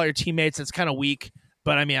coach, call out your teammates, it's kind of weak.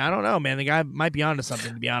 But I mean, I don't know, man. The guy might be onto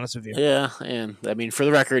something, to be honest with you. Yeah, and I mean, for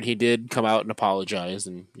the record, he did come out and apologize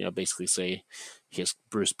and basically say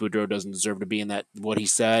Bruce Boudreau doesn't deserve to be in that. What he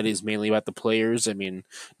said is mainly about the players. I mean,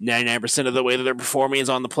 99% of the way that they're performing is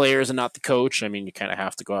on the players and not the coach. I mean, you kind of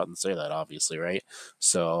have to go out and say that, obviously, right?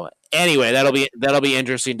 So anyway, that'll be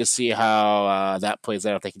interesting to see how that plays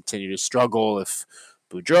out. If they continue to struggle, if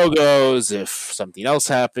Boudreau goes, if something else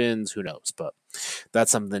happens, who knows? But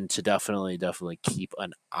that's something to definitely keep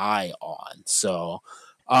an eye on. So,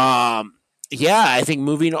 yeah, I think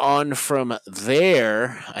moving on from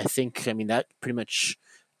there, that pretty much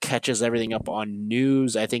catches everything up on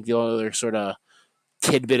news. I think the other sort of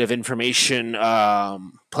tidbit of information,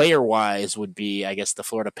 player wise, would be, I guess, the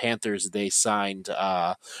Florida Panthers. They signed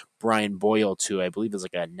Brian Boyle to, I believe, it's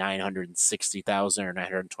like a $960,000 or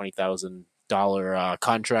 $920,000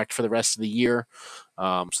 contract for the rest of the year.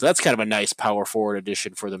 So that's kind of a nice power forward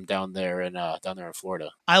addition for them down there in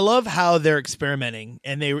Florida. I love how they're experimenting,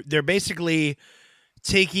 and they're basically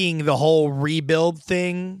taking the whole rebuild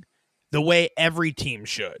thing the way every team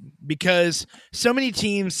should, because so many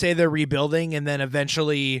teams say they're rebuilding and then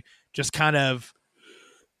eventually just kind of,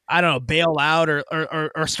 I don't know, bail out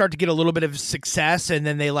or start to get a little bit of success, and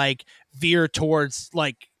then they like veer towards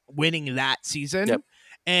like winning that season. Yep.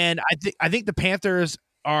 And I think the Panthers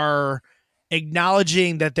are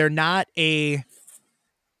acknowledging that they're not a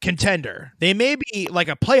contender. They may be like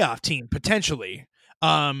a playoff team potentially,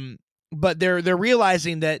 but they're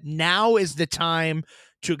realizing that now is the time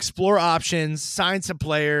to explore options, sign some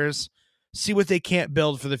players, see what they can't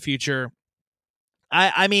build for the future.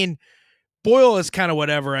 I mean, Boyle is kind of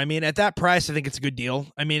whatever. I mean, at that price, I think it's a good deal.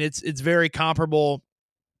 I mean, it's very comparable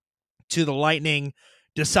to the Lightning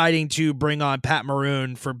deciding to bring on Pat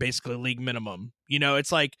Maroon for basically league minimum. You know,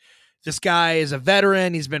 it's like this guy is a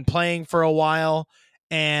veteran. He's been playing for a while,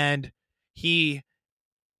 and he,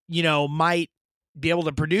 you know, might be able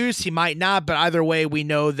to produce. He might not, but either way, we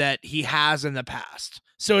know that he has in the past.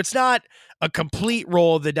 So it's not a complete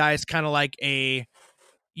roll of the dice, kind of like a,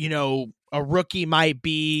 you know, a rookie might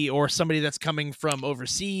be, or somebody that's coming from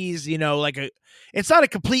overseas, you know, like it's not a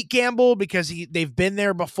complete gamble because they've been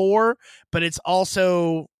there before, but it's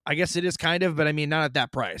also, I guess it is kind of, but I mean, not at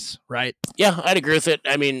that price, right? Yeah, I'd agree with it.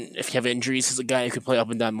 I mean, if you have injuries, he's a guy who can play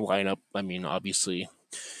up and down the lineup. I mean, obviously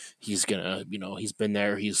he's gonna, you know, he's been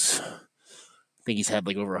there. I think he's had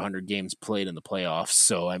like over 100 games played in the playoffs.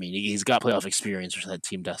 So, I mean, he's got playoff experience, which that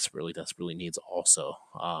team desperately needs also,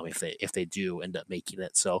 if they do end up making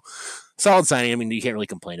it. So, solid signing. I mean, you can't really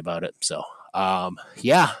complain about it. So,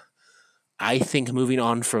 yeah, I think moving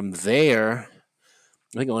on from there,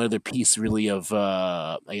 I think another piece really of,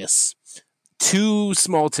 I guess, two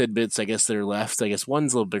small tidbits, I guess, that are left. I guess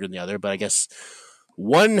one's a little bigger than the other, but I guess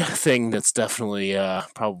one thing that's definitely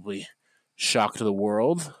probably shock to the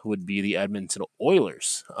world would be the Edmonton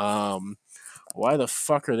Oilers. Why the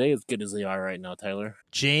fuck are they as good as they are right now, Tyler?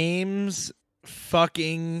 James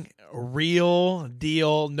fucking real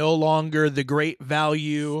deal. No longer the great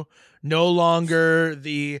value. No longer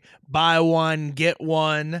the buy one, get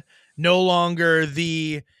one. No longer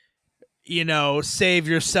the, you know, save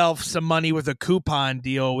yourself some money with a coupon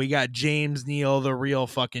deal. We got James Neal, the real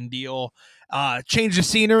fucking deal. Change the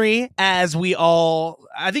scenery, as we all,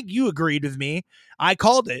 I think you agreed with me. I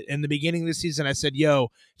called it in the beginning of the season. I said, yo,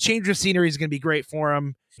 change the scenery is going to be great for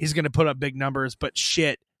him. He's going to put up big numbers, but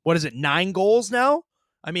shit, what is it, 9 goals now?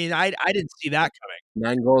 I mean, I didn't see that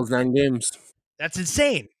coming. 9 goals, 9 games. That's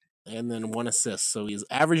insane. And then 1 assist. So he's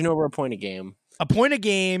averaging over a point a game. A point a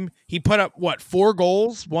game. He put up, 4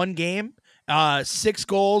 goals, 1 game? 6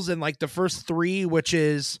 goals in like the first 3, which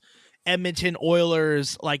is Edmonton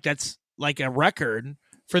Oilers. Like that's like a record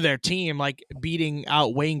for their team, like beating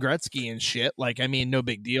out Wayne Gretzky and shit. Like, I mean, no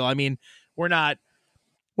big deal. I mean, we're not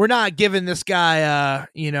giving this guy,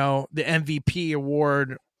 you know, the MVP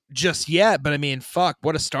award just yet, but I mean, fuck,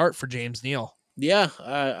 what a start for James Neal. Yeah,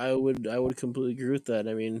 I would completely agree with that.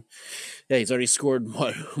 I mean, yeah, he's already scored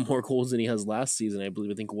more goals than he has last season. I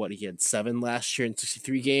believe. I think he had 7 last year in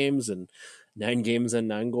 63 games and 9 games and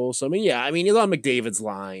 9 goals. So I mean, yeah, I mean, he's on McDavid's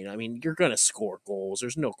line. I mean, you're gonna score goals.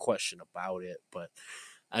 There's no question about it. But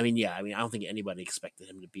I mean, yeah, I mean, I don't think anybody expected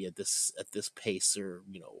him to be at this pace or,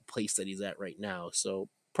 you know, place that he's at right now. So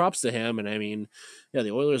props to him. And I mean, yeah,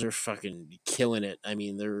 the Oilers are fucking killing it. I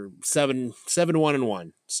mean, they're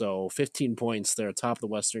 7-1-1, so 15 points. They're atop the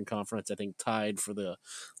Western Conference, I think, tied for the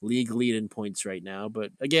league lead in points right now.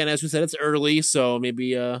 But again, as we said, it's early, so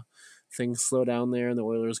maybe things slow down there and the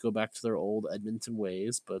Oilers go back to their old Edmonton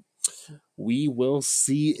ways. But we will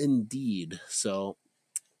see indeed. So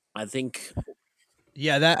I think,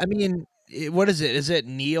 yeah, that, I mean, what is it? Is it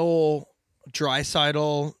Neal,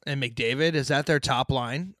 Draisaitl, and McDavid? Is that their top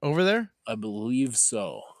line over there? I believe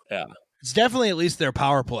so. Yeah, it's definitely at least their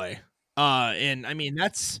power play. And I mean,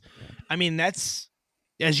 that's,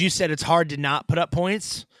 as you said, it's hard to not put up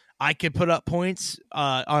points. I could put up points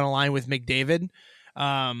on a line with McDavid.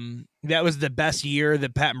 That was the best year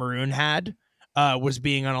that Pat Maroon had, was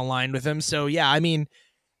being on a line with him. So yeah, I mean,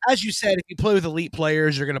 as you said, if you play with elite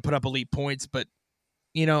players, you're going to put up elite points, but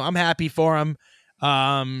you know, I'm happy for him.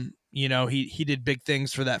 You know, he did big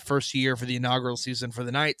things for that first year for the inaugural season for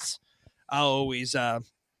the Knights. I'll always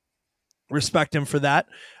respect him for that.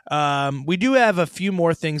 We do have a few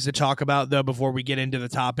more things to talk about, though, before we get into the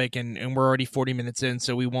topic, and we're already 40 minutes in,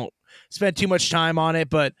 so we won't spend too much time on it.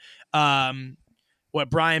 But what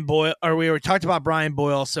Brian Boyle, or we already talked about Brian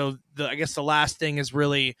Boyle, so I guess the last thing is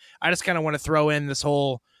really, I just kind of want to throw in this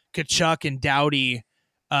whole Tkachuk and Doughty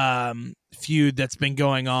feud that's been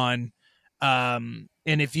going on.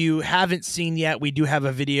 And if you haven't seen yet, we do have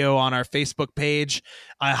a video on our Facebook page.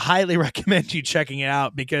 I highly recommend you checking it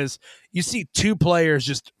out because you see two players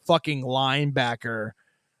just fucking linebacker,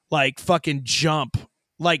 like fucking jump,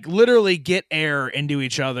 like literally get air into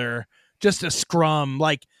each other, just a scrum.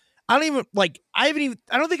 Like, I don't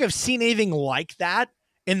think I've seen anything like that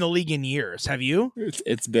in the league in years. Have you?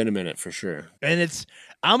 It's been a minute for sure. And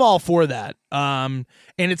I'm all for that. And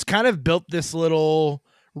it's kind of built this little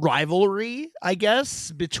rivalry, I guess,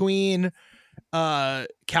 between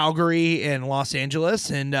Calgary and Los Angeles.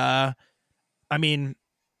 And I mean,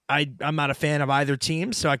 I'm not a fan of either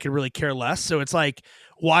team, so I could really care less. So it's like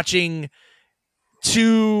watching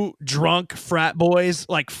two drunk frat boys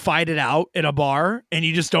like fight it out at a bar, and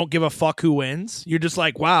you just don't give a fuck who wins. You're just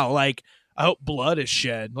like, wow, like I hope blood is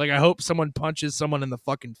shed. Like I hope someone punches someone in the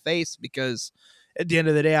fucking face, because at the end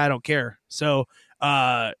of the day, I don't care. So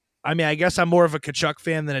I mean, I guess I'm more of a Tkachuk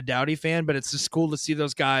fan than a Doughty fan, but it's just cool to see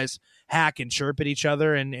those guys hack and chirp at each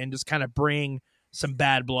other and just kind of bring some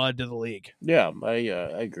bad blood to the league. Yeah, I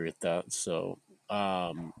agree with that. So,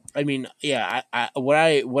 I mean, yeah, what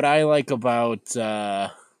I like about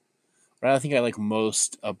what I think I like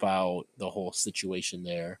most about the whole situation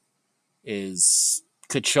there is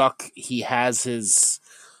Tkachuk. He has his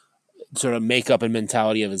sort of makeup and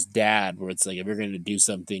mentality of his dad, where it's like, if you're going to do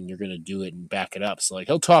something, you're going to do it and back it up. So like,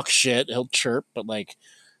 he'll talk shit, he'll chirp, but like,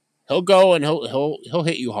 he'll go and he'll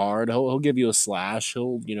hit you hard. He'll give you a slash.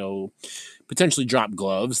 He'll, potentially drop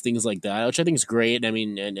gloves, things like that, which I think is great. I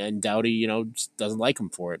mean, and Doughty, just doesn't like him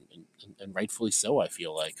for it, and rightfully so, I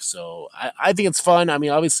feel like. So I think it's fun. I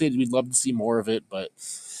mean, obviously we'd love to see more of it, but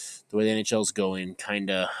the way the NHL's going, kind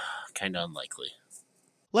of unlikely.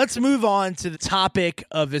 Let's move on to the topic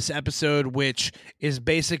of this episode, which is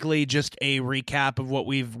basically just a recap of what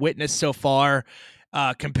we've witnessed so far,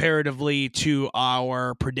 comparatively to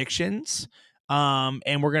our predictions.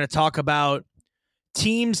 And we're going to talk about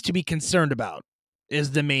teams to be concerned about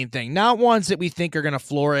is the main thing. Not ones that we think are going to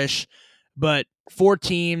flourish, but 4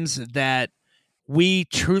 teams that we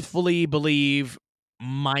truthfully believe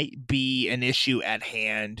might be an issue at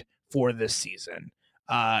hand for this season.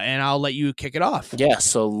 And I'll let you kick it off. Yeah,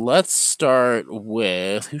 so let's start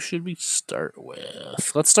with, who should we start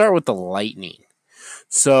with? Let's start with the Lightning.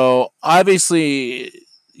 So obviously,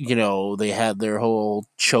 they had their whole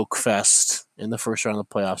choke fest in the first round of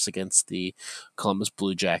the playoffs against the Columbus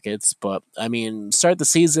Blue Jackets. But I mean, start the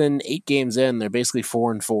season 8 games in, they're basically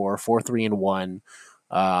 4-4,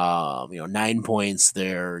 4-3-1. 9 points.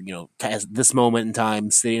 They're, at this moment in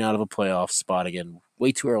time, sitting out of a playoff spot again.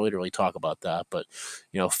 Way too early to really talk about that, but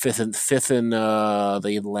fifth in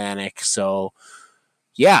the Atlantic. So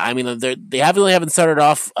yeah, I mean they haven't started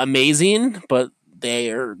off amazing, but they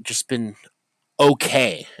are just been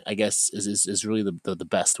okay, I guess is really the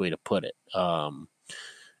best way to put it. And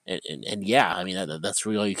yeah, I mean that's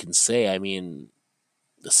really all you can say. I mean,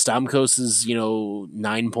 Stamkos is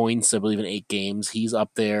 9 points, I believe, in 8 games. He's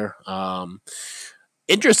up there.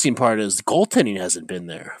 Interesting part is goaltending hasn't been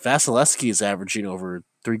there. Vasilevsky is averaging over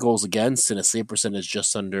 3 goals against and a save percentage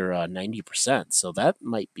just under 90%. So that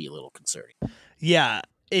might be a little concerning. Yeah.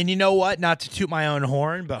 And you know what? Not to toot my own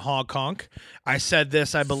horn, but honk honk. I said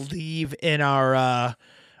this, I believe, in our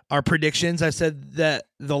predictions. I said that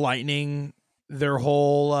the Lightning, their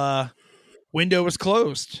whole window was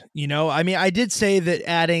closed. I mean, I did say that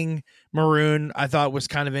adding Maroon I thought was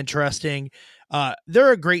kind of interesting.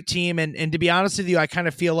 They're a great team, and to be honest with you, I kind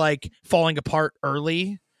of feel like falling apart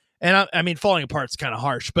early. And I mean, falling apart's kind of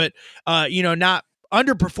harsh, but not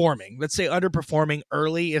underperforming. Let's say underperforming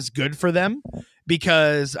early is good for them,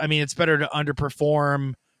 because I mean, it's better to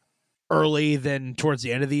underperform early than towards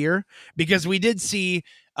the end of the year, because we did see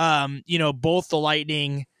both the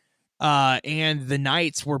Lightning and the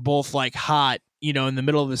Knights were both like hot, in the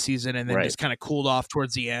middle of the season, and then just kind of cooled off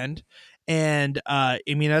towards the end. And I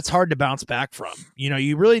mean, that's hard to bounce back from.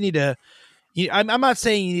 You really need to. I'm not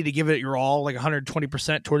saying you need to give it your all, like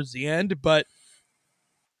 120% towards the end, but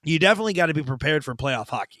you definitely got to be prepared for playoff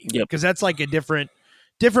hockey. Yep. Because that's like a different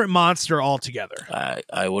monster altogether.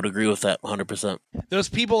 I would agree with that 100%. Those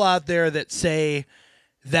people out there that say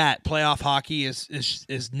that playoff hockey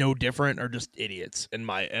is no different are just idiots in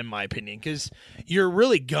my opinion, because you're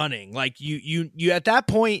really gunning. Like you at that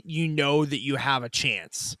point, that you have a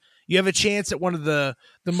chance. You have a chance at one of the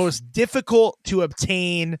the most difficult to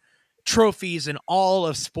obtain trophies in all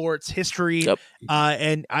of sports history. Yep.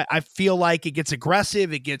 And I feel like it gets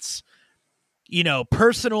aggressive. It gets,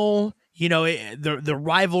 personal. The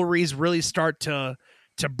rivalries really start to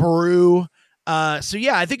brew. So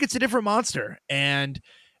yeah, I think it's a different monster. And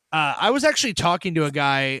I was actually talking to a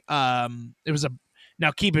guy.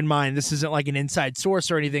 Now keep in mind, this isn't like an inside source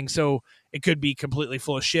or anything, so it could be completely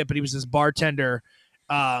full of shit, but he was this bartender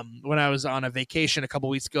when I was on a vacation a couple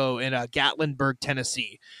weeks ago in Gatlinburg,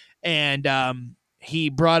 Tennessee. And he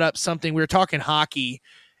brought up something. We were talking hockey,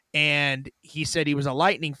 and he said he was a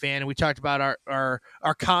Lightning fan, and we talked about our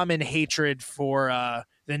common hatred for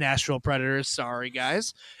the Nashville Predators. Sorry,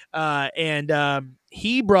 guys. And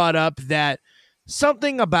he brought up that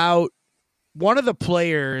something about one of the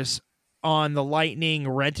players on the Lightning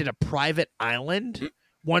rented a private island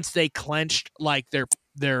once they clinched like their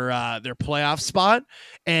playoff spot,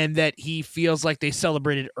 and that he feels like they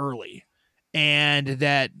celebrated early, and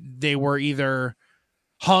that they were either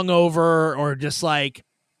hungover or just like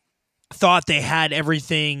thought they had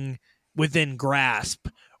everything within grasp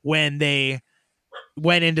when they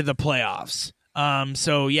went into the playoffs.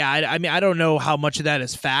 So yeah, I mean, I don't know how much of that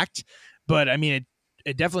is fact, but I mean,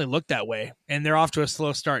 it definitely looked that way, and they're off to a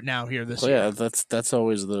slow start now here this year. Yeah, that's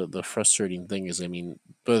always the frustrating thing is, I mean,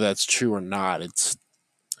 whether that's true or not, it's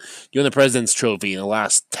you win the President's Trophy in the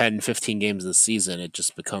last 10, 15 games of the season, it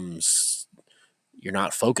just becomes you're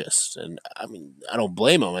not focused. And I mean, I don't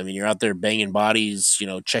blame them. I mean, you're out there banging bodies,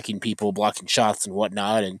 checking people, blocking shots and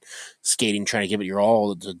whatnot, and skating, trying to give it your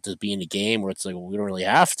all to be in the game where it's like, well, we don't really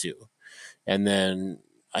have to. And then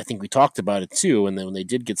I think we talked about it too. And then when they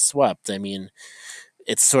did get swept, I mean,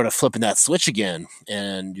 it's sort of flipping that switch again,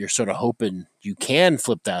 and you're sort of hoping you can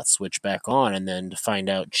flip that switch back on, and then to find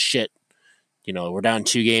out, shit, we're down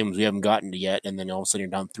 2 games, we haven't gotten it yet, and then all of a sudden you're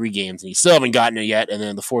down 3 games, and you still haven't gotten it yet, and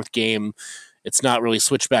then the 4th game, it's not really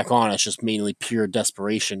switched back on, it's just mainly pure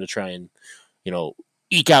desperation to try and,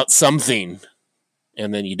 eke out something,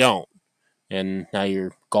 and then you don't, and now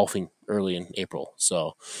you're golfing early in April.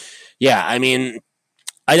 So, yeah, I mean,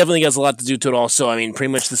 I definitely think it has a lot to do to it also. I mean,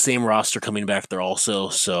 pretty much the same roster coming back there also.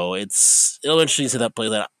 So it'll be interesting to see that play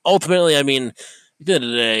that. Ultimately, I mean, at the end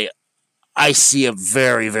of the day, I see it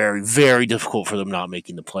very, very, very difficult for them not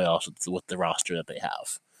making the playoffs with the roster that they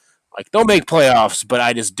have. Like, they'll make playoffs, but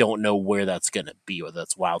I just don't know where that's going to be, whether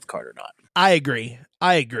that's wild card or not. I agree.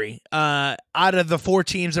 Out of the 4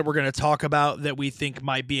 teams that we're going to talk about that we think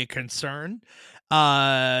might be a concern,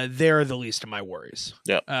 they're the least of my worries.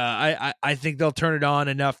 Yep. I think they'll turn it on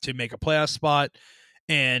enough to make a playoff spot,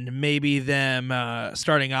 and maybe them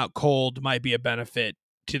starting out cold might be a benefit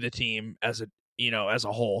to the team as a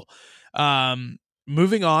whole.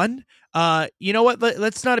 Moving on. You know what?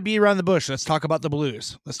 Let's not be around the bush. Let's talk about the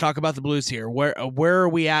Blues. Let's talk about the Blues here. Where are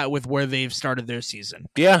we at with where they've started their season?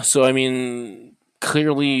 Yeah. So I mean,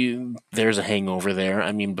 clearly there's a hangover there.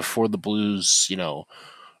 I mean, before the Blues,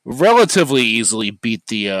 relatively easily beat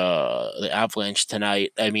the Avalanche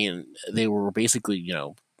tonight. I mean, they were basically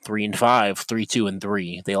 3-5,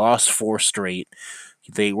 3-2-3. They lost 4 straight.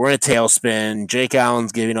 They were in a tailspin. Jake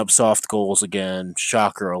Allen's giving up soft goals again.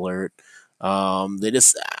 Shocker alert. They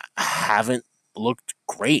just haven't looked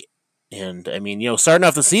great. And I mean, starting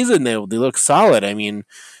off the season, they look solid. I mean,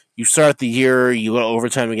 you start the year, you go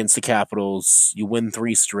overtime against the Capitals, you win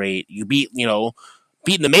 3 straight, you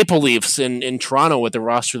beating the Maple Leafs in Toronto with the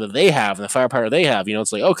roster that they have and the firepower they have.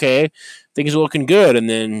 It's like, okay, things are looking good. And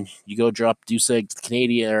then you go drop goose egg to the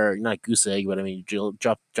Canadian, or not goose egg, but I mean, you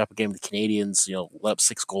drop a game to the Canadians, let up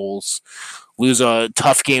 6 goals, lose a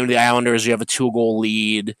tough game to the Islanders, you have a 2-goal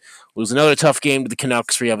lead, lose another tough game to the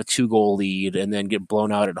Canucks where you have a 2-goal lead, and then get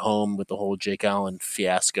blown out at home with the whole Jake Allen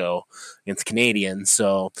fiasco against the Canadians.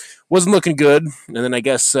 So wasn't looking good. And then I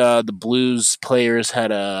guess the Blues players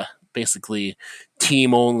had a basically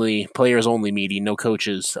team only, players only meeting, no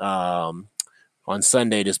coaches, on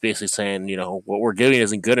Sunday, just basically saying, what we're giving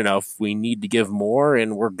isn't good enough. We need to give more,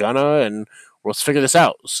 and let's figure this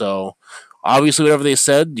out. So obviously, whatever they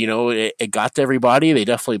said, it got to everybody. They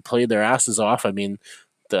definitely played their asses off. I mean,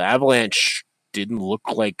 the Avalanche didn't look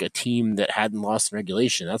like a team that hadn't lost in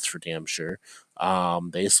regulation. That's for damn sure.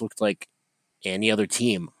 They just looked like any other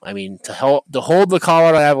team. I mean, to hold the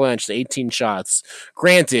Colorado Avalanche to 18 shots,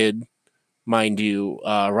 granted, mind you,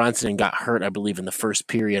 Ronson got hurt, I believe, in the first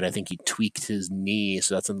period. I think he tweaked his knee,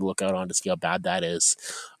 so that's something to look out on to see how bad that is.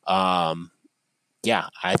 Yeah,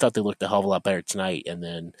 I thought they looked a hell of a lot better tonight. And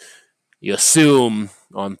then you assume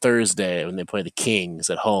on Thursday when they play the Kings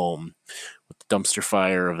at home with the dumpster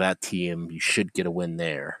fire of that team, you should get a win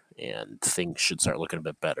there. and things should start looking a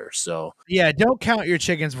bit better. So Yeah, don't count your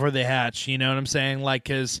chickens before they hatch. You know what I'm saying? Like,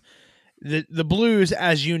 because the Blues,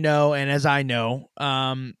 as you know and as I know,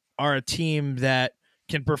 are a team that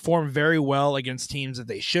can perform very well against teams that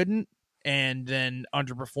they shouldn't, and then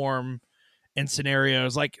underperform in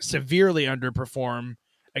scenarios like severely underperform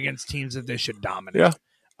against teams that they should dominate.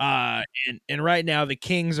 Yeah. And right now the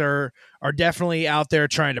Kings are definitely out there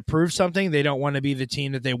trying to prove something. They don't want to be the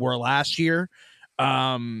team that they were last year.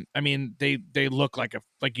 I mean, they look like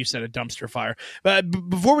you said, a dumpster fire. But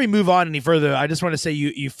before we move on any further, I just want to say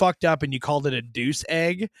you fucked up and you called it a deuce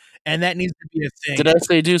egg, and that needs to be a thing. Did I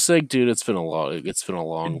say deuce egg, dude? It's been a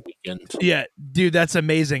long weekend. Yeah, dude, that's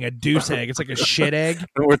amazing. A deuce egg. It's like a shit egg.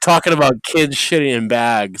 We're talking about kids shitting in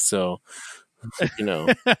bags, so you know.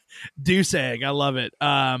 Deuce egg. I love it.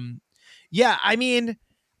 Yeah, I mean,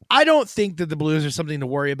 I don't think that the Blues are something to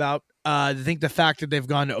worry about. I think the fact that they've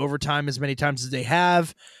gone to overtime as many times as they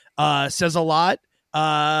have says a lot.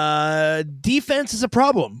 Defense is a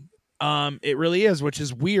problem. It really is, which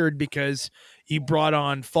is weird because you brought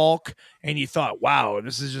on Falk and you thought, wow,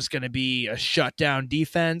 this is just going to be a shutdown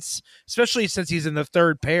defense, especially since he's in the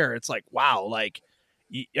third pair. It's like, wow, like,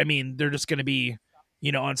 I mean, they're just going to be,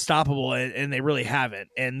 unstoppable, and they really haven't.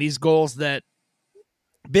 And these goals that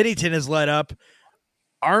Binnington has let up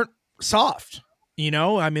aren't soft.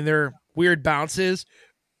 I mean, they're weird bounces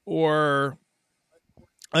or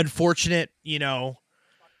unfortunate,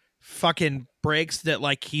 fucking breaks that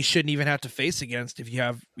like he shouldn't even have to face against if you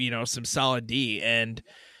have, some solid D. And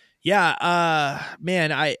yeah,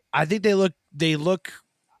 man, I think they look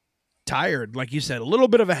tired. Like you said, a little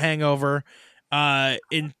bit of a hangover.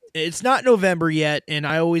 It's not November yet. And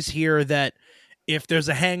I always hear that if there's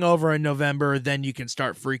a hangover in November, then you can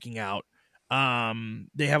start freaking out.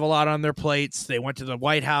 They have a lot on their plates. They went to the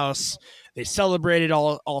White House. They celebrated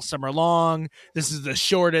all summer long. This is the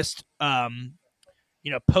shortest,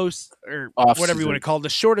 post or whatever you want to call it, the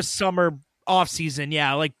shortest summer off season.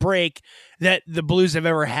 Yeah. Like break that the Blues have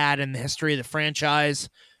ever had in the history of the franchise.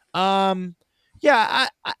 I'm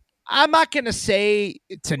not going to say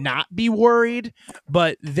to not be worried,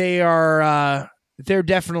 but they're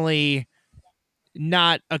definitely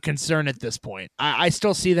not a concern at this point. I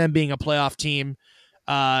still see them being a playoff team.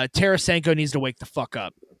 Tarasenko needs to wake the fuck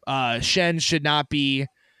up. Shen should not be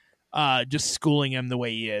just schooling him the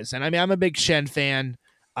way he is. And I mean, I'm a big Shen fan,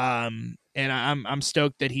 and I'm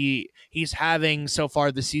stoked that he's having so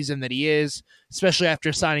far the season that he is, especially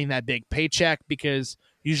after signing that big paycheck, because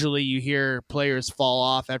usually you hear players fall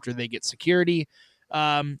off after they get security.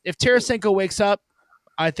 If Tarasenko wakes up,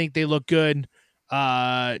 I think they look good.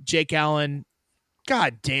 Jake Allen,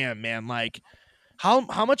 god damn, man, like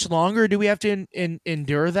how much longer do we have to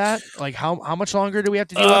endure that? Like how much longer do we have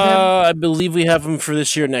to deal with him? I believe we have him for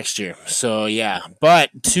this year, next year. So yeah,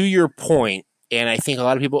 but to your point, and I think a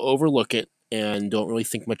lot of people overlook it and don't really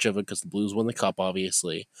think much of it because the Blues won the cup,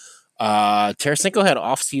 obviously. Tarasenko had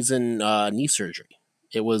off-season knee surgery.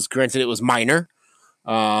 It was minor.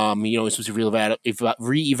 He's supposed to be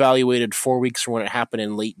reevaluated 4 weeks from when it happened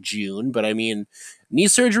in late June. But I mean, knee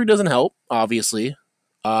surgery doesn't help, obviously.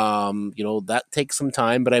 That takes some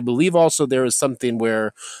time. But I believe also there was something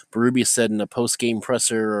where Berube said in a post-game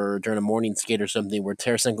presser or during a morning skate or something where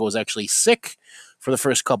Tarasenko was actually sick for the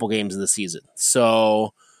first couple games of the season.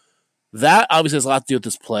 So that obviously has a lot to do with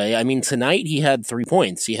this play. I mean, tonight he had 3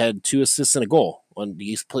 points. He had 2 assists and a goal.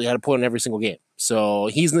 He had a point in every single game. So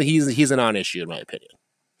he's a non-issue in my opinion.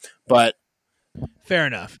 But fair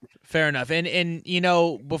enough. And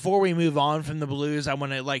before we move on from the Blues, I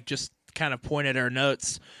want to just kind of point at our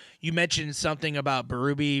notes. You mentioned something about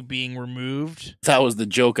Berube being removed. That was the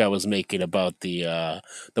joke I was making about the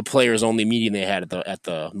players only meeting they had at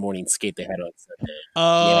the morning skate they had on Sunday.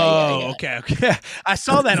 Oh, yeah. Okay. I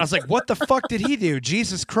saw that and I was like, what the fuck did he do?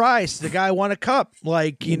 Jesus Christ, the guy won a cup.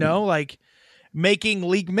 Making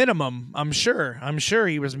league minimum. I'm sure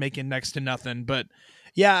he was making next to nothing, but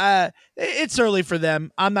yeah, it's early for them.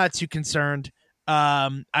 I'm not too concerned.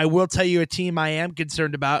 I will tell you a team I am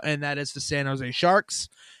concerned about, and that is the San Jose Sharks.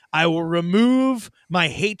 I will remove my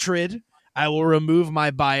hatred. I will remove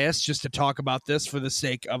my bias just to talk about this for the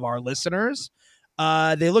sake of our listeners.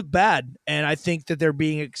 They look bad, and I think that they're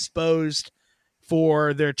being exposed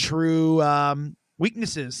for their true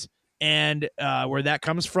weaknesses. And where that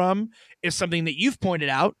comes from is something that you've pointed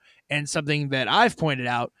out and something that I've pointed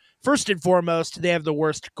out. First and foremost, they have the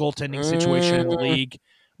worst goaltending situation in the league.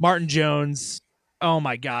 Martin Jones, oh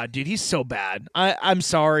my God, dude, he's so bad. I'm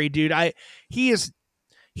sorry, dude. He is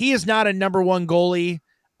not a number one goalie,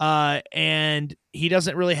 and he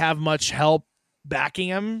doesn't really have much help backing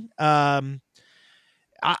him.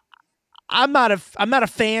 I'm not a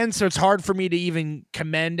fan, so it's hard for me to even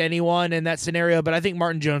commend anyone in that scenario. But I think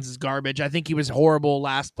Martin Jones is garbage. I think he was horrible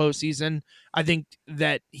last postseason. I think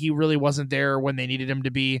that he really wasn't there when they needed him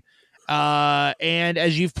to be. And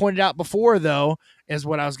as you've pointed out before, though, is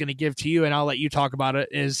what I was going to give to you, and I'll let you talk about it,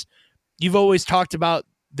 is you've always talked about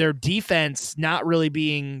their defense not really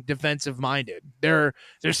being defensive minded. They're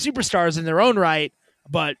superstars in their own right,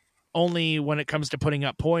 but only when it comes to putting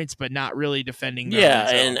up points, but not really defending. Yeah,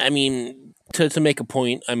 and I mean, to make a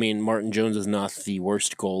point, I mean, Martin Jones is not the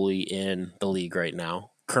worst goalie in the league right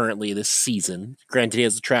now, currently this season. Granted, he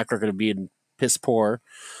has a track record of being piss poor,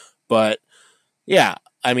 but yeah,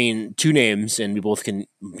 I mean, two names, and we both can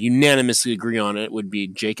unanimously agree on it, would be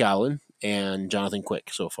Jake Allen and Jonathan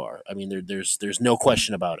Quick so far. I mean, there's no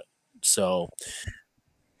question about it. So,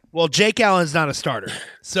 well, Jake Allen's not a starter,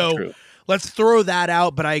 so. True. Let's throw that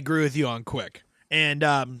out, but I agree with you on Quick. And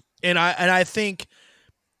I think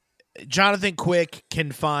Jonathan Quick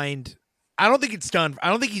can find I don't think it's done. I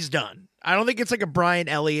don't think he's done. I don't think it's like a Brian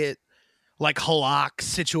Elliott like Halak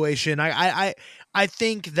situation. I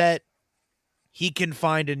think that he can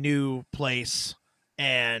find a new place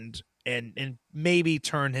and maybe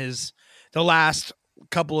turn the last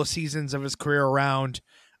couple of seasons of his career around.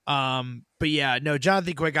 But yeah, no,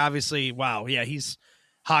 Jonathan Quick, obviously, wow. Yeah, he's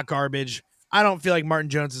hot garbage. I don't feel like Martin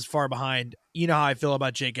Jones is far behind. You know how I feel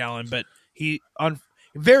about Jake Allen, but he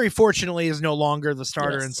very fortunately is no longer the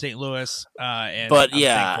starter in St. Louis. But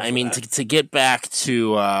yeah, I mean, to get back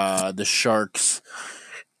to the Sharks,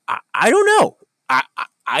 I don't know.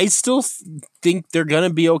 I still think they're going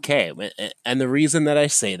to be okay. And the reason that I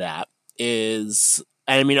say that is,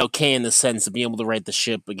 I mean, okay in the sense of being able to right the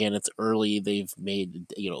ship. Again, it's early. They've made,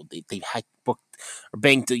 they've booked or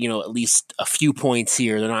banked, at least a few points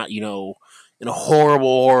here. They're not, in a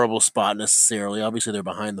horrible spot necessarily. Obviously, they're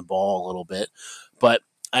behind the ball a little bit. But,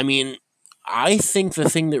 I mean, I think the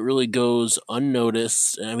thing that really goes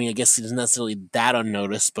unnoticed, I mean, I guess it isn't necessarily that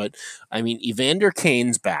unnoticed, but, I mean, Evander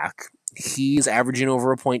Kane's back. He's averaging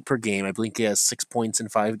over a point per game. I believe he has 6 points in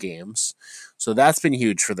 5 games. So that's been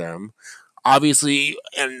huge for them. Obviously,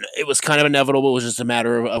 and it was kind of inevitable. It was just a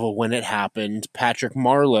matter of when it happened. Patrick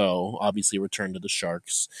Marleau obviously returned to the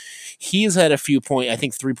Sharks. He's had a few points, I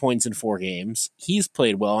think 3 points in 4 games. He's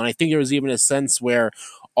played well, and I think there was even a sense where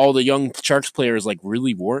all the young Sharks players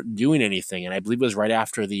really weren't doing anything. And I believe it was right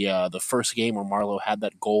after the first game where Marleau had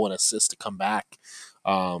that goal and assist to come back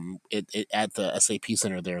at the SAP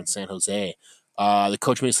Center there in San Jose. The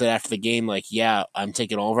coach may said after the game, yeah, I'm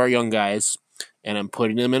taking all of our young guys and I'm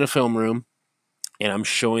putting them in a film room. And I'm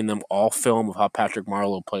showing them all film of how Patrick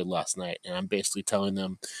Marleau played last night. And I'm basically telling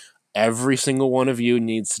them, every single one of you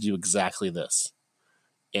needs to do exactly this.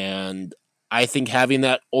 And I think having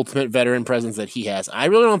that ultimate veteran presence that he has, I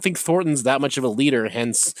really don't think Thornton's that much of a leader,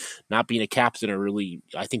 hence not being a captain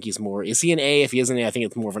I think he's more, is he an A? If he is an A, I think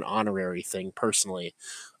it's more of an honorary thing personally.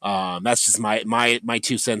 That's just my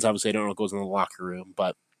 2 cents. Obviously, I don't know what goes in the locker room,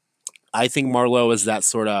 but I think Marleau is that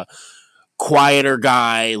sort of quieter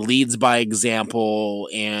guy, leads by example,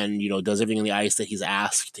 and does everything on the ice that he's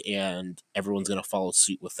asked, and everyone's going to follow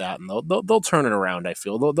suit with that, and they'll turn it around. I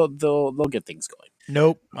feel they'll get things going.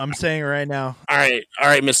 Nope, I'm saying it right now. All right,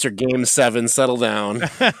 Mr. Game 7, settle down.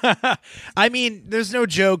 I mean, there's no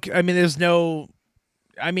joke. I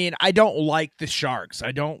mean, I don't like the Sharks.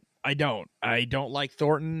 I don't like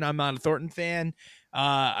Thornton. I'm not a Thornton fan.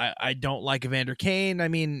 I don't like Evander Kane. I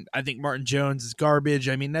mean, I think Martin Jones is garbage.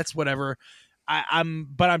 I mean, that's whatever.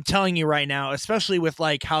 But I'm telling you right now, especially with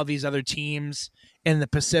how these other teams in the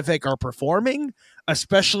Pacific are performing,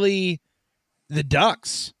 especially the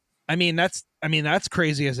Ducks. I mean, that's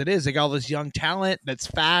crazy as it is. They got all this young talent that's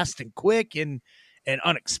fast and quick and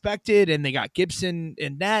unexpected, and they got Gibson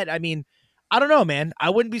in net. I mean, I don't know, man. I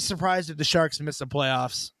wouldn't be surprised if the Sharks miss the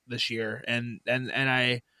playoffs this year, and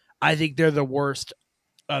I think they're the worst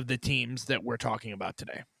of the teams that we're talking about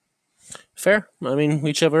today. Fair. I mean,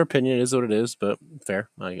 whichever opinion is what it is, but fair.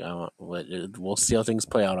 We'll see how things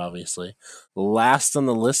play out, obviously. Last on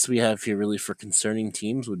the list we have here really for concerning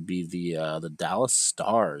teams would be the Dallas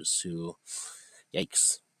Stars, who,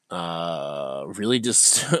 yikes, really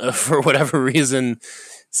just, for whatever reason,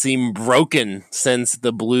 seem broken since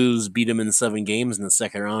the Blues beat them in 7 games in the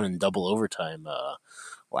second round in double overtime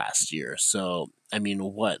last year. So, I mean,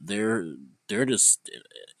 they're just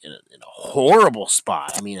in a horrible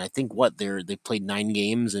spot. I mean, I think they played 9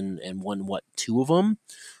 games and won 2 of them.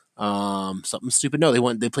 Something stupid. No,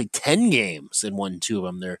 they played 10 games and won 2 of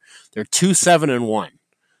them. They're 2-7-1,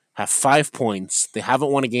 have 5 points. They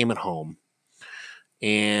haven't won a game at home.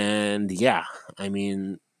 And yeah, I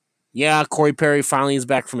mean, yeah, Corey Perry finally is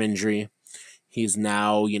back from injury. He's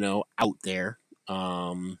now, out there.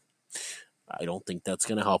 I don't think that's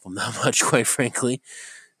going to help him that much, quite frankly.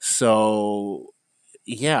 So,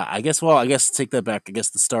 yeah, I guess take that back. I guess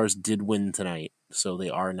the Stars did win tonight, so they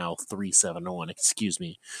are now 3-7-1. Excuse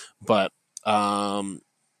me, but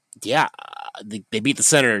yeah, they beat the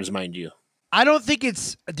Senators, mind you. I don't think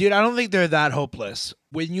they're that hopeless.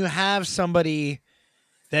 When you have somebody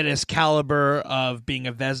that is caliber of being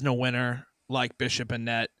a Vezina winner like Bishop and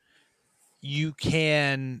Net, you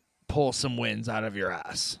can pull some wins out of your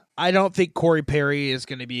ass. I don't think Corey Perry is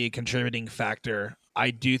going to be a contributing factor.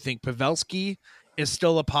 I do think Pavelski is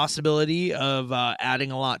still a possibility of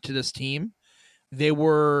adding a lot to this team. They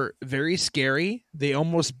were very scary. They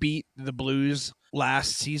almost beat the Blues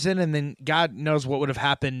last season, and then God knows what would have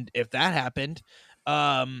happened if that happened.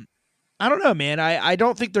 I don't know, man. I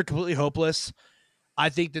don't think they're completely hopeless. I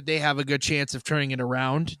think that they have a good chance of turning it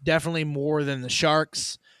around, definitely more than the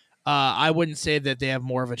Sharks. I wouldn't say that they have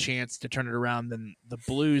more of a chance to turn it around than the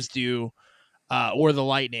Blues do or the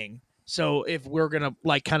Lightning. So if we're going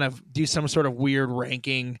to kind of do some sort of weird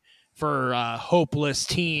ranking for hopeless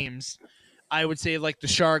teams, I would say the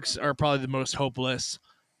Sharks are probably the most hopeless,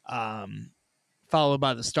 followed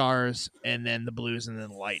by the Stars and then the Blues and then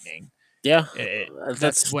the Lightning. Yeah,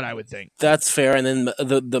 that's what I would think. That's fair. And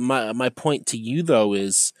then my point to you though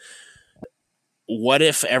is, what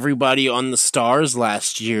if everybody on the Stars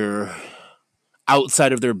last year,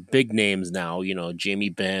 outside of their big names now, Jamie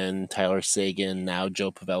Benn, Tyler Seguin, now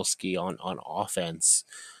Joe Pavelski on offense,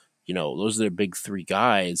 those are their big three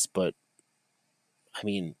guys. But I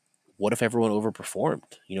mean, what if everyone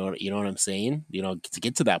overperformed? You know what I'm saying? To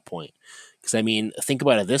get to that point. Because, I mean, think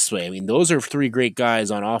about it this way. I mean, those are three great guys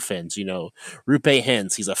on offense. Roope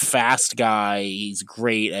Hintz, he's a fast guy. He's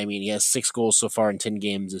great. I mean, he has 6 goals so far in 10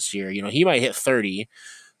 games this year. He might hit 30,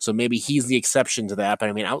 so maybe he's the exception to that. But,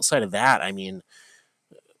 I mean, outside of that, I mean,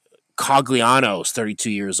 Cogliano's 32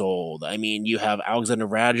 years old. I mean, you have Alexander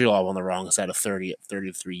Radulov on the wrong side of 30 at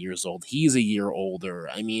 33 years old. He's a year older.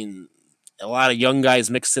 I mean, a lot of young guys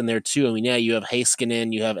mixed in there, too. I mean, yeah, you have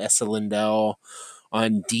Heiskanen, you have Esa Lindell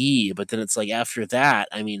on D, but then it's after that,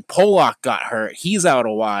 I mean, Polak got hurt. He's out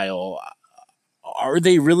a while. Are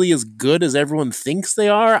they really as good as everyone thinks they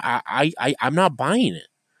are? I'm not buying it.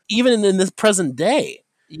 Even in this present day.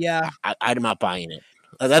 Yeah. I'm not buying it.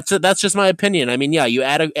 That's just my opinion. I mean, yeah, you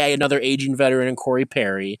add another aging veteran in Corey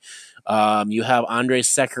Perry. You have Andrej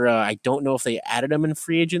Sekera. I don't know if they added him in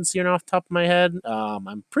free agency or not off the top of my head.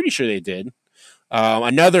 I'm pretty sure they did.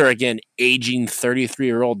 Another, again, aging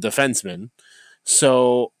 33-year-old defenseman.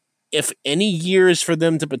 So if any years for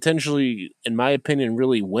them to potentially, in my opinion,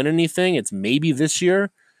 really win anything, it's maybe this year,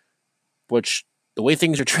 which the way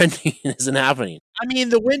things are trending isn't happening. I mean,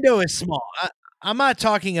 the window is small. I'm not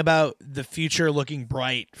talking about the future looking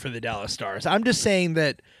bright for the Dallas Stars. I'm just saying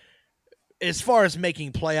that as far as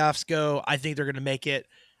making playoffs go, I think they're going to make it.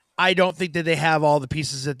 I don't think that they have all the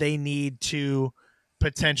pieces that they need to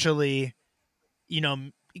potentially,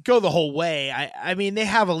 go the whole way. I mean, they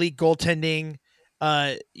have elite goaltending.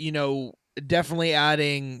 Definitely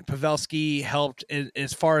adding Pavelski helped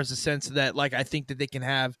as far as the sense that, I think that they can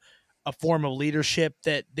have a form of leadership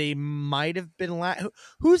that they might have been.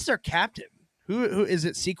 Who's their captain? Who is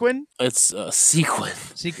it? Sequin? It's Sequin.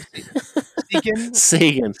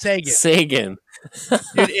 Sagan.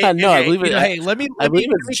 Dude, no, I believe it. Hey, I believe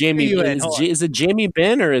it's Jamie. Is it Jamie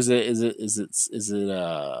Benn or is it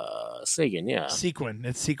Sagan? Yeah, Sequin.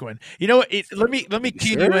 It's Sequin. You know what? Let me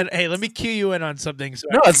cue you in. Hey, let me cue you in on something. So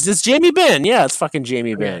no, it's just Jamie Benn. Yeah, it's fucking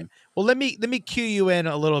Jamie Benn. Well, let me cue you in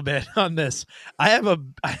a little bit on this. I have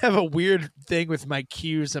a weird thing with my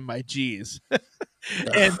Q's and my G's.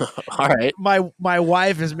 And all right, my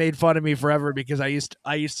wife has made fun of me forever because I used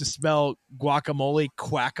to spell guacamole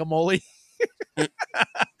quackamole.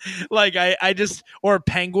 I just, or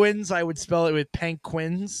penguins, I would spell it with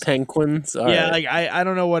penguins. All yeah, right. I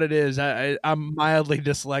don't know what it is. I'm mildly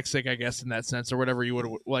dyslexic, I guess, in that sense, or whatever you would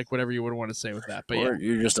want to say with that. But or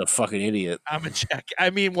you're just a fucking idiot. I'm a Czech.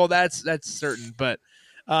 I mean, well, that's certain, but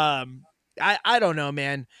I don't know,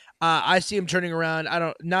 man. I see them turning around.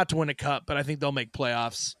 Not to win a cup, but I think they'll make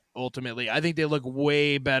playoffs ultimately. I think they look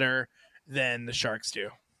way better than the Sharks do.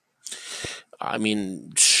 I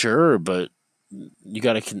mean, sure, but you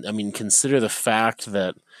got to, consider the fact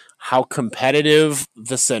that how competitive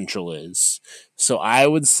the Central is. So I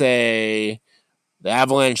would say the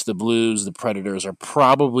Avalanche, the Blues, the Predators are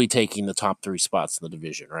probably taking the top 3 spots in the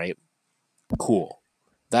division, right? Cool.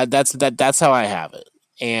 That's how I have it.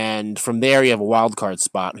 And from there, you have a wild card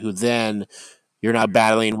spot, who then you're now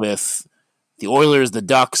battling with the Oilers, the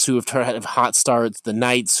Ducks, who have hot starts, the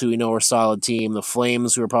Knights, who we know are a solid team, the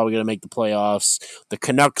Flames, who are probably going to make the playoffs, the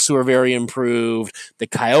Canucks, who are very improved, the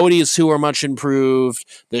Coyotes, who are much improved,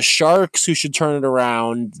 the Sharks, who should turn it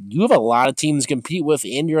around. You have a lot of teams to compete with,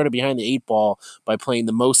 and you're behind the 8 ball by playing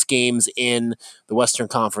the most games in the Western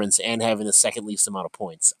Conference and having the second least amount of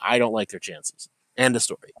points. I don't like their chances. End of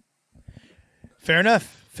story. Fair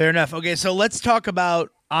enough. Okay, so let's talk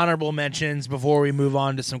about honorable mentions before we move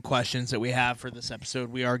on to some questions that we have for this episode.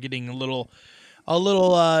 We are getting a little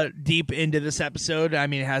deep into this episode. I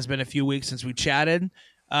mean, it has been a few weeks since we chatted,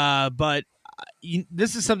 but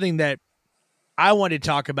this is something that I want to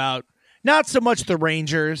talk about. Not so much the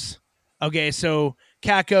Rangers. Okay, so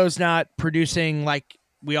Kakko's not producing like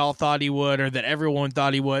we all thought he would, or that everyone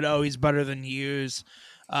thought he would. Oh, he's better than Hughes.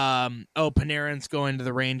 Panarin's going to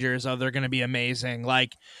the Rangers. Oh, they're going to be amazing.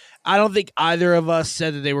 Like, I don't think either of us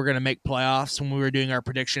said that they were going to make playoffs when we were doing our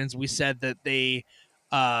predictions. We said that they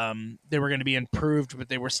were going to be improved, but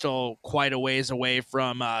they were still quite a ways away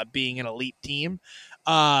from being an elite team.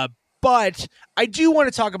 But I do want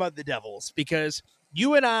to talk about the Devils because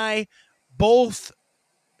you and I both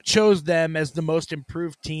chose them as the most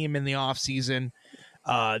improved team in the offseason.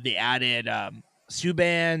 They added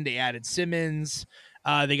Subban. They added Simmons.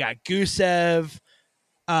 They got Gusev.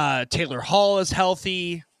 Taylor Hall is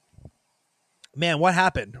healthy. Man, what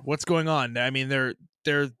happened? What's going on? I mean, they're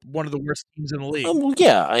one of the worst teams in the league.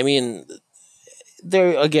 Yeah, I mean,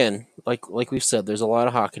 they're again, like we've said, there's a lot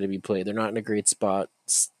of hockey to be played. They're not in a great spot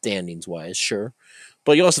standings wise, sure,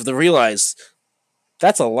 but you also have to realize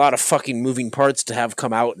that's a lot of fucking moving parts to have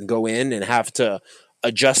come out and go in and have to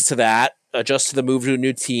adjust to that, adjust to the move to a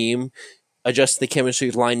new team, adjust to the chemistry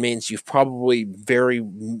with line mates you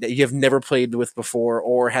have never played with before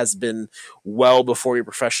or has been well before your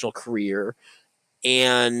professional career,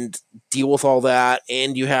 and deal with all that,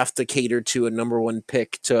 and you have to cater to a number one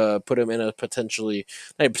pick to put him in a put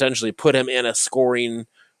him in a scoring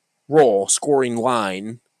role, scoring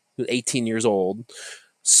line, 18 years old.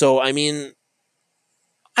 So, I mean,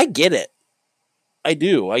 I get it. I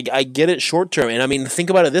do. I get it short term. And I mean,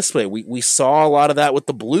 think about it this way. We saw a lot of that with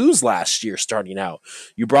the Blues last year starting out.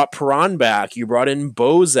 You brought Perron back. You brought in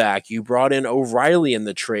Bozak. You brought in O'Reilly in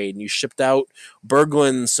the trade. And you shipped out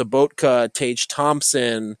Berglund, Sobotka, Tage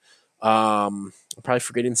Thompson. I'm probably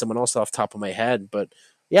forgetting someone else off the top of my head. But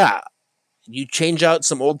yeah, you change out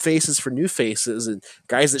some old faces for new faces and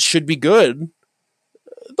guys that should be good.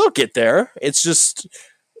 They'll get there. It's just...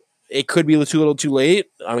 it could be too little too late.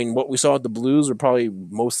 I mean, what we saw at the Blues, we're probably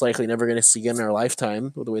most likely never going to see again in our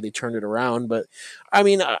lifetime with the way they turned it around. But I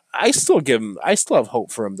mean, I still have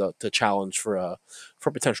hope for him to challenge for a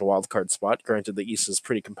potential wild card spot. Granted, the East is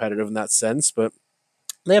pretty competitive in that sense, but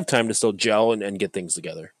they have time to still gel and get things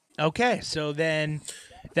together. Okay, so then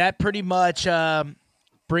that pretty much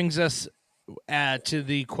brings us to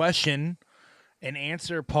the question and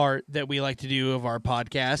answer part that we like to do of our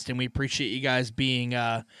podcast, and we appreciate you guys being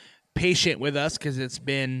patient with us because it's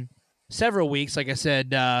been several weeks. Like I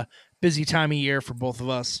said, busy time of year for both of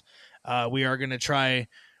us. We are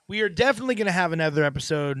definitely going to have another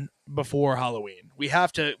episode before Halloween. We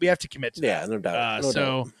have to commit to that. Yeah, no doubt.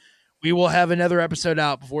 So we will have another episode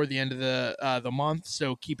out before the end of the month.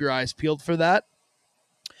 So keep your eyes peeled for that.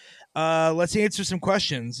 Let's answer some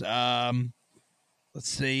questions. Let's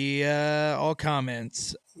see, all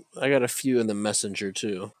comments. I got a few in the messenger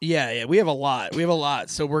too. Yeah, we have a lot.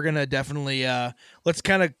 So we're going to definitely, let's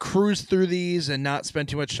kind of cruise through these and not spend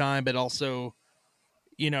too much time, but also,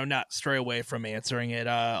 not stray away from answering it.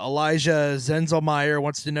 Elijah Zenzelmeyer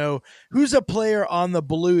wants to know, who's a player on the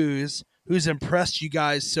Blues who's impressed you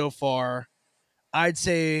guys so far? I'd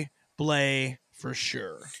say Blais for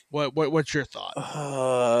sure. What's your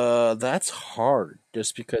thought? That's hard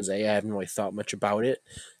just because A, I haven't really thought much about it,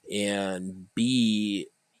 and B,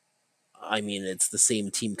 I mean, it's the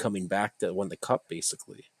same team coming back that won the cup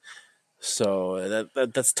basically. So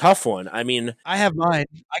that's a tough one. I mean, I have mine.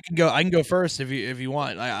 I can go first if you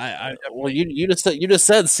want. Well, you just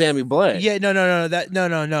said Sammy Blais. Yeah, no.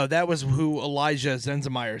 That was who Elijah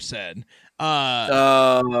Zenzelmeyer said. Okay.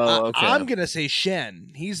 I'm gonna say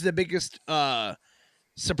Schenn. He's the biggest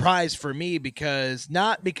surprise for me because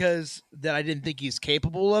that I didn't think he's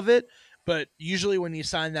capable of it, but usually when you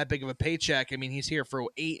sign that big of a paycheck, I mean, he's here for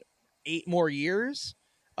eight more years,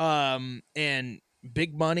 and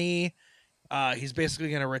big money. He's basically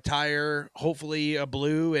going to retire, hopefully a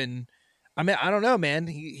Blue, and I mean, I don't know, man.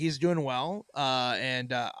 He's doing well,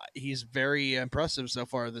 and he's very impressive so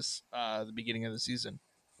far this the beginning of the season.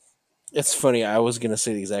 It's funny. I was going to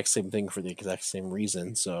say the exact same thing for the exact same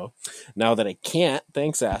reason. So now that I can't,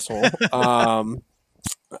 thanks, asshole.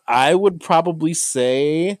 I would probably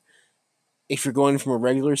say, if you're going from a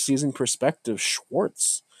regular season perspective,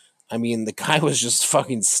 Schwartz. I mean, the guy was just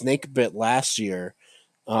fucking snake bit last year.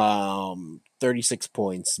 36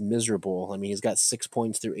 points, miserable. I mean, he's got 6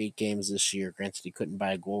 points through 8 games this year. Granted, he couldn't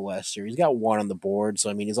buy a goal last year. He's got one on the board, so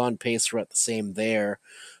I mean, he's on pace for about the same there.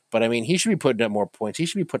 But I mean, he should be putting up more points. He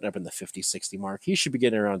should be putting up in the 50, 60 mark. He should be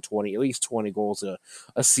getting around 20, at least 20 goals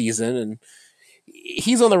a season. And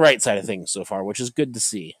he's on the right side of things so far, which is good to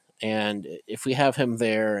see. And if we have him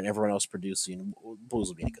there and everyone else producing, Blues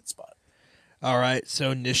will be in a good spot. All right,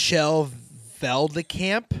 so Nichelle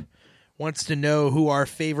Veldecamp wants to know who our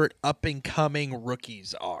favorite up-and-coming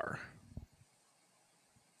rookies are.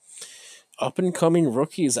 Up-and-coming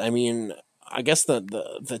rookies, I mean, I guess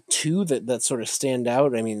the two that sort of stand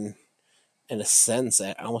out, I mean, in a sense,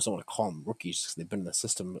 I almost don't want to call them rookies because they've been in the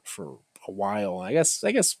system for a while. I guess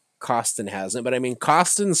Costin hasn't, but I mean,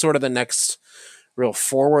 Costin's sort of the next real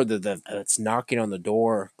forward that's knocking on the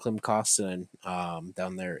door. Klim Kostin,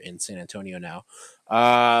 down there in San Antonio now.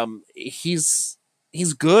 He's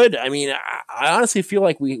good. I mean, I honestly feel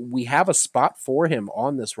like we have a spot for him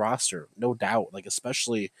on this roster, no doubt. Like,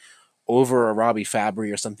 especially over a Robbie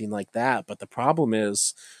Fabry or something like that. But the problem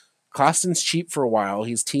is, Costin's cheap for a while.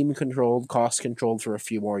 He's team controlled, cost controlled for a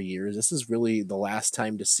few more years. This is really the last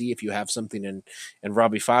time to see if you have something in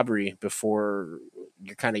Robbie Fabry before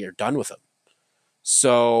you're done with him.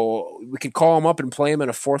 So we could call him up and play him in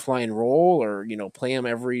a fourth line role, or play him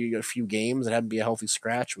every a few games and have him be a healthy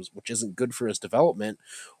scratch, which isn't good for his development.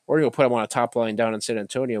 Or put him on a top line down in San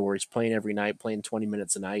Antonio where he's playing every night, playing 20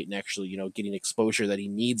 minutes a night, and actually getting exposure that he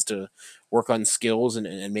needs to work on skills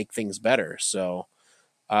and make things better. So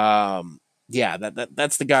yeah,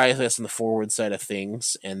 that's the guy that's on the forward side of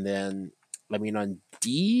things. And then I mean, on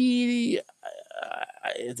D,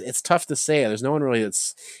 it's tough to say. There's no one really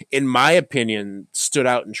that's, in my opinion, stood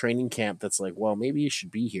out in training camp that's like, well, maybe you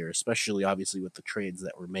should be here, especially obviously with the trades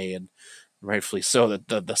that were made, rightfully so. That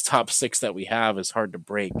the top six that we have is hard to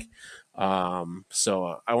break.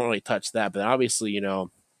 So I won't really touch that. But obviously,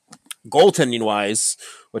 goaltending wise,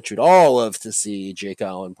 what you'd all love to see Jake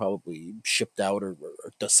Allen probably shipped out or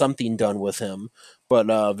does something done with him. But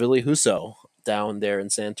Ville Husso down there in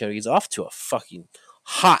San Antonio, he's off to a fucking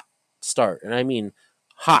hot start, and I mean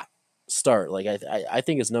hot start. Like I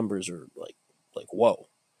think his numbers are like whoa.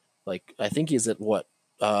 Like I think he's at what?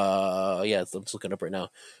 Yeah, I'm just looking up right now.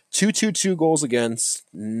 222 goals against,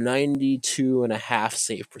 92.5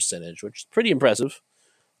 save percentage, which is pretty impressive.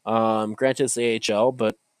 Granted it's AHL,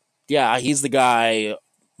 but yeah, he's the guy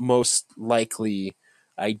most likely,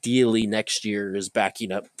 ideally next year is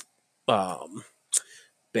backing up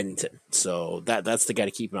Bennington. So that's the guy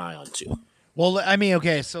to keep an eye on too. Well, I mean,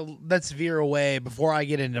 okay, so let's veer away before I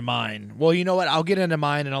get into mine. Well, you know what? I'll get into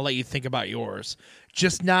mine and I'll let you think about yours.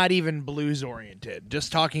 Just not even Blues oriented.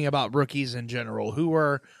 Just talking about rookies in general. Who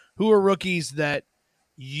are rookies that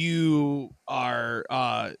you are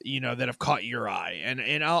that have caught your eye?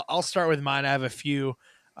 And I'll start with mine. I have a few.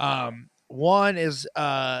 One is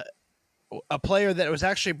a player that was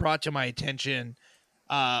actually brought to my attention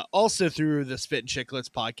also through the Spit and Chicklets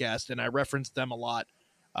podcast, and I referenced them a lot.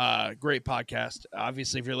 Great podcast.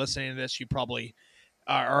 Obviously, if you're listening to this, you probably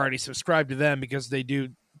are already subscribed to them because they do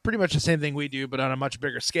pretty much the same thing we do, but on a much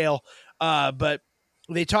bigger scale. But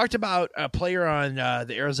they talked about a player on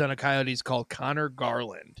the Arizona Coyotes called Connor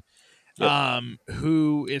Garland,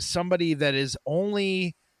 who is somebody that is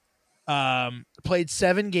only played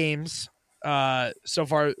 7 games so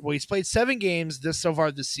far. Well, he's played 7 games so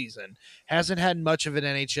far this season. Hasn't had much of an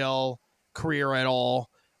NHL career at all.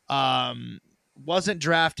 Wasn't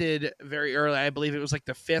drafted very early. I believe it was like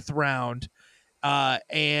the 5th round.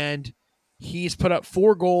 And he's put up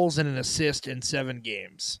 4 goals and an assist in 7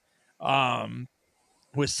 games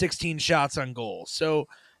with 16 shots on goal. So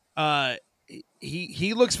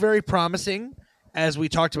he looks very promising, as we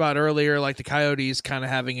talked about earlier, like the Coyotes kind of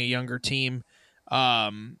having a younger team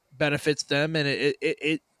benefits them. And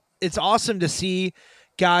it's awesome to see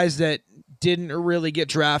guys that didn't really get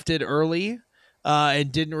drafted early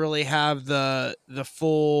and didn't really have the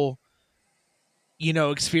full,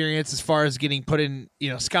 experience as far as getting put in,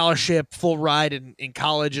 scholarship, full ride in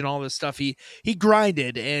college and all this stuff. He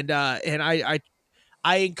grinded, and I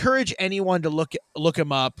encourage anyone to look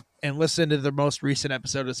him up and listen to the most recent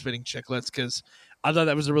episode of Spitting Chicklets, because I thought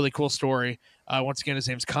that was a really cool story. Once again, his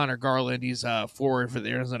name's Connor Garland. He's forward for the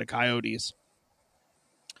Arizona Coyotes.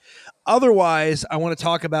 Otherwise, I want to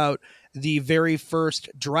talk about the very first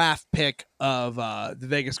draft pick of the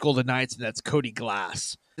Vegas Golden Knights, and that's Cody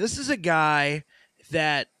Glass. This is a guy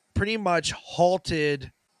that pretty much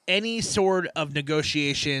halted any sort of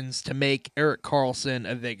negotiations to make Erik Karlsson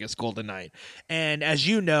a Vegas Golden Knight. And as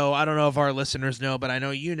you know, I don't know if our listeners know, but I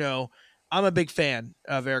know you know, I'm a big fan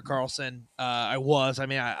of Erik Karlsson.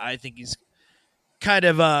 I think he's kind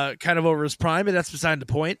of over his prime, but that's beside the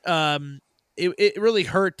point. It really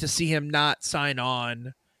hurt to see him not sign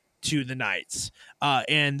on to the Knights.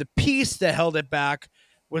 And the piece that held it back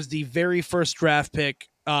was the very first draft pick.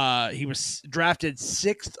 He was drafted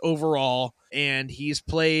 6th overall, and he's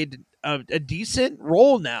played a decent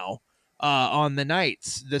role now on the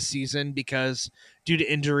Knights this season because due to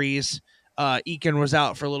injuries, Eakin was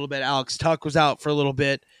out for a little bit. Alex Tuch was out for a little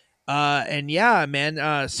bit. And yeah,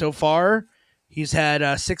 man, so far he's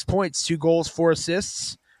had 6 points, 2 goals, 4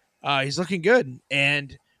 assists. He's looking good.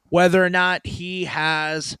 And whether or not he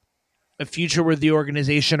has a future with the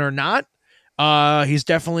organization or not, he's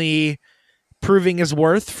definitely proving his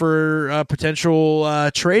worth for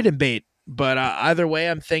potential trade and bait. But either way,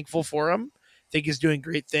 I'm thankful for him. I think he's doing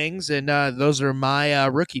great things, and those are my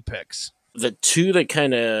rookie picks. The two that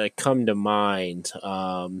kind of come to mind,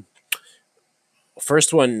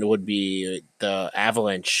 first one would be the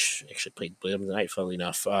Avalanche. Actually played Williams tonight, funnily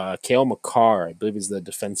enough. Cale Makar, I believe, is the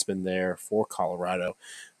defenseman there for Colorado.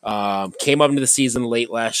 Came up into the season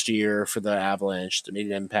late last year for the Avalanche. Made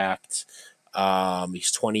an impact.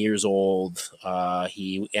 He's 20 years old.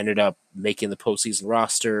 He ended up making the postseason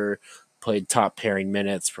roster, played top pairing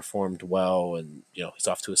minutes, performed well, and he's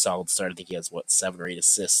off to a solid start. I think he has 7 or 8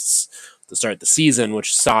 assists to start the season,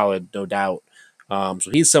 which is solid, no doubt.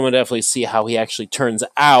 So he's someone to definitely see how he actually turns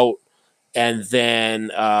out. And then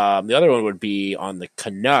the other one would be on the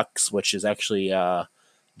Canucks, which is actually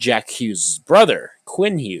Jack Hughes' brother,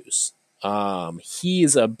 Quinn Hughes.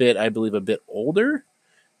 He's I believe, a bit older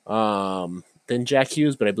than Jack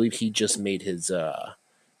Hughes, but I believe he just made his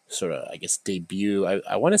debut.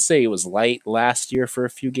 I want to say it was light last year for a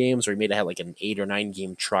few games, or he may have had like an 8 or 9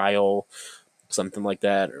 game trial, something like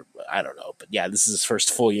that, or I don't know. But yeah, this is his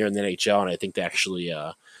first full year in the NHL, and I think they actually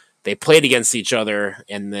they played against each other,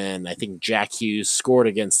 and then I think Jack Hughes scored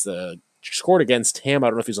against him. I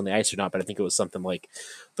don't know if he was on the ice or not, but I think it was something like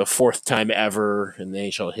the 4th time ever in the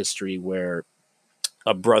NHL history where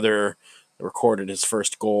a brother recorded his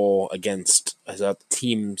first goal against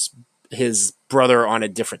his brother on a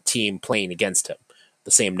different team playing against him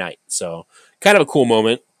the same night. So kind of a cool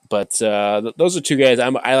moment. But those are two guys.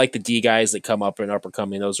 I like the D guys that come up and up and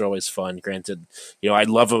coming. Those are always fun. Granted, I'd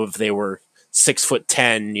love them if they were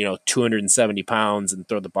 6'10", 270 pounds and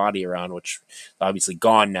throw the body around, which is obviously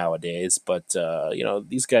gone nowadays. But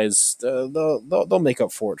these guys, they'll make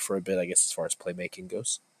up for it for a bit, I guess, as far as playmaking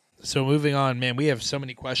goes. So moving on, man, we have so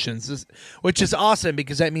many questions, which is awesome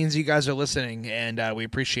because that means you guys are listening, and we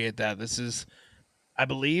appreciate that. This is, I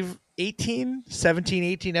believe, 18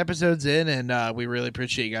 episodes in, and we really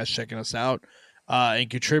appreciate you guys checking us out and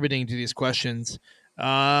contributing to these questions.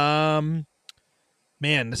 Man,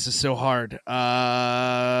 this is so hard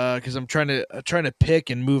because I'm trying to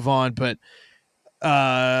pick and move on, but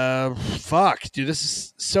fuck, dude, this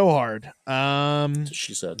is so hard. That's what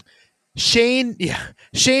she said. Shane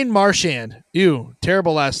Marchand. Ew,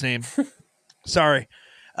 terrible last name. Sorry.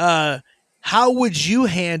 How would you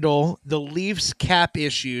handle the Leafs cap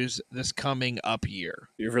issues this coming up year?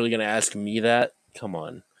 You're really going to ask me that? Come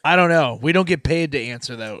on. I don't know. We don't get paid to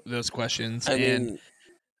answer those questions. It's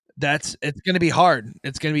going to be hard.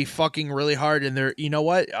 It's going to be fucking really hard. And you know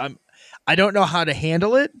what? I don't know how to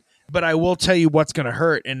handle it, but I will tell you what's going to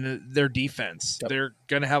hurt in their defense. Yep. They're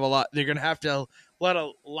going to have they're going to have to let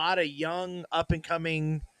a lot of young up and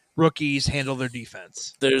coming rookies handle their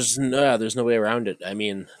defense. There's no way around it. I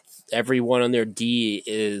mean, everyone on their D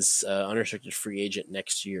is unrestricted free agent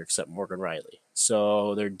next year except Morgan Riley.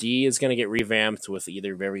 So their D is going to get revamped with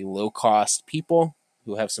either very low cost people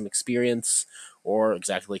who have some experience or,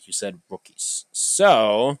 exactly like you said, rookies.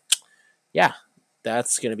 So yeah,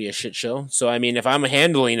 that's going to be a shit show. So I mean, if I'm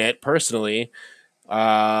handling it personally,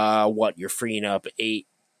 you're freeing up 8,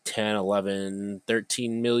 10, 11,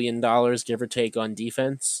 $13 million, give or take, on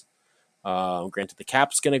defense. Granted, the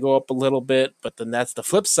cap's going to go up a little bit, but then that's the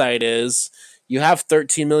flip side is you have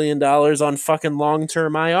 $13 million on fucking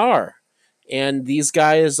long-term IR. And these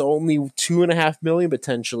guys, only $2.5 million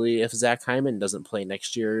potentially, if Zach Hyman doesn't play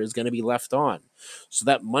next year, is going to be left on. So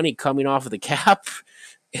that money coming off of the cap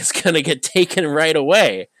is going to get taken right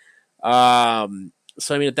away. So, I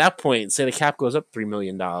mean, at that point, say the cap goes up $3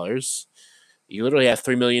 million. You literally have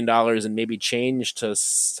 $3 million and maybe change to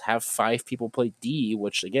have 5 people play D,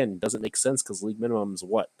 which, again, doesn't make sense because league minimum is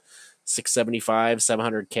what? $675,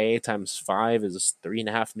 $700K times 5 is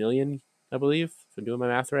 $3.5 million, I believe, if I'm doing my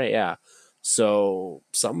math right. Yeah. So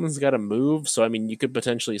someone's got to move. So I mean, you could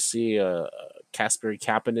potentially see Kasperi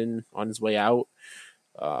Kapanen on his way out.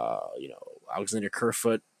 Alexander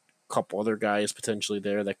Kerfoot, a couple other guys potentially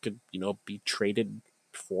there that could be traded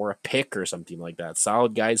for a pick or something like that.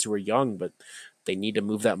 Solid guys who are young, but they need to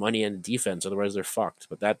move that money into defense, otherwise they're fucked.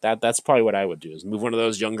 But that's probably what I would do, is move one of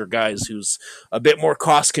those younger guys who's a bit more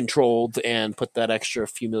cost controlled and put that extra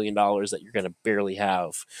few $1,000,000 that you're gonna barely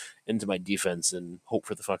have into my defense and hope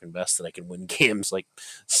for the fucking best that I can win games like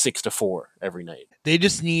 6-4 every night. They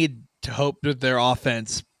just need to hope that their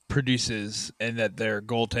offense produces and that their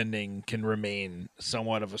goaltending can remain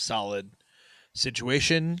somewhat of a solid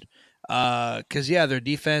situation. Because their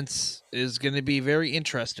defense is going to be very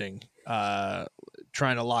interesting.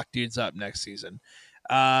 Trying to lock dudes up next season.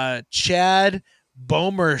 Chad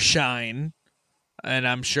Bomershine, and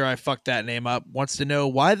I'm sure I fucked that name up, wants to know,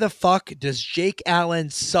 why the fuck does Jake Allen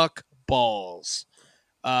suck balls?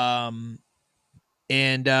 And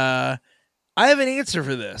I have an answer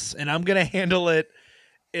for this, and I'm going to handle it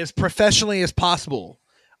as professionally as possible.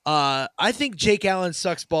 I think Jake Allen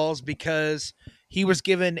sucks balls because he was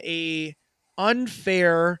given a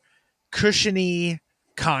unfair, cushiony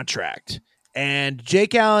contract. And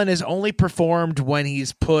Jake Allen is only performed when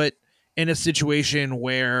he's put in a situation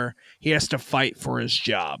where he has to fight for his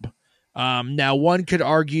job. Now, one could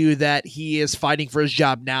argue that he is fighting for his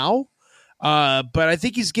job now, but I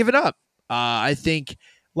think he's given up. I think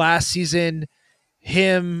last season,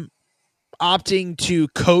 him opting to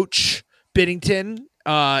coach Binnington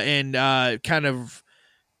and kind of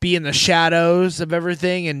be in the shadows of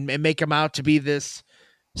everything and make him out to be this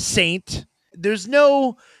saint. There's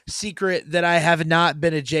no secret that I have not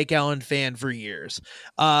been a Jake Allen fan for years.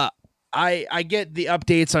 I get the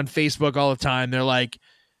updates on Facebook all the time. They're like,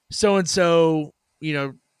 so-and-so,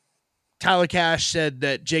 Tyler Cash said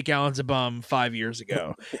that Jake Allen's a bum 5 years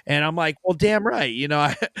ago. And I'm like, well, damn right.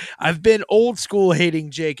 I've been old school hating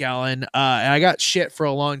Jake Allen, and I got shit for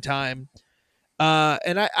a long time.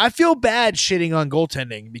 And I feel bad shitting on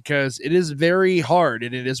goaltending because it is very hard,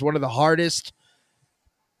 and it is one of the hardest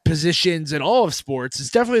positions in all of sports. It's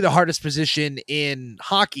definitely the hardest position in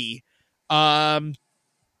hockey.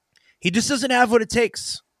 He just doesn't have what it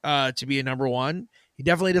takes to be a number one. He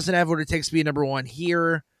definitely doesn't have what it takes to be a number one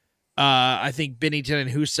here. I think Binnington and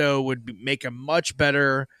Husso would make a much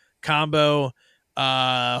better combo.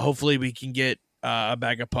 Hopefully we can get a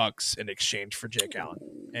bag of pucks in exchange for Jake Allen.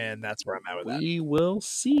 And that's where I'm at with that. We will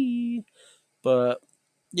see. But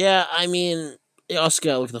yeah, I mean, you also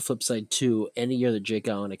got to look at the flip side too. Any year that Jake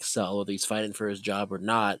Allen excel, whether he's fighting for his job or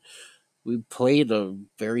not, we played a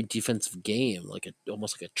very defensive game,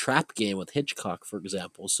 almost like a trap game with Hitchcock, for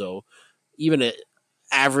example. So even an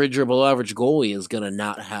average or below average goalie is going to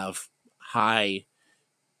not have high,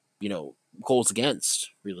 goals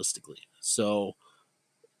against realistically. So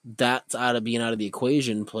that's out of being out of the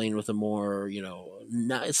equation, playing with a more,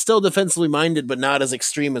 not still defensively minded, but not as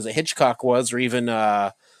extreme as a Hitchcock was, or even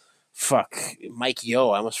Mike Yeo.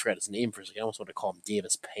 I almost forgot his name for a second. I almost want to call him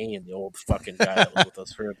Davis Payne, the old fucking guy that was with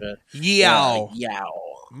us for a bit. Yao.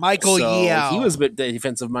 Michael Yao. He was a bit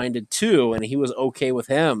defensive minded too, and he was okay with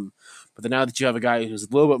him. But then now that you have a guy who's a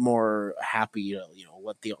little bit more happy to,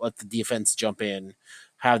 let the defense jump in,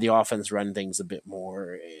 have the offense run things a bit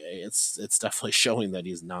more, it's definitely showing that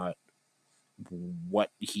he's not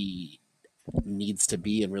what he needs to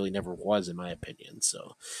be and really never was, in my opinion.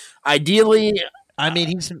 So ideally, I mean,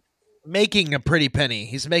 he's making a pretty penny.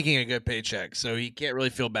 He's making a good paycheck, so he can't really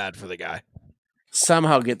feel bad for the guy.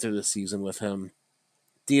 Somehow get through the season with him.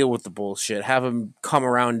 Deal with the bullshit. Have him come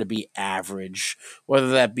around to be average.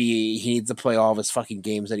 Whether that be he needs to play all of his fucking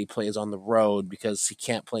games that he plays on the road because he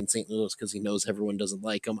can't play in St. Louis because he knows everyone doesn't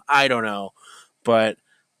like him. I don't know. But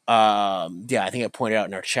I think I pointed out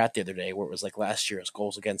in our chat the other day where it was like last year his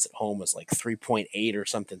goals against at home was like 3.8 or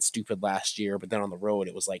something stupid last year, but then on the road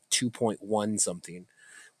it was like 2.1 something,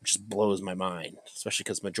 which just blows my mind, especially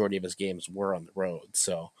because majority of his games were on the road.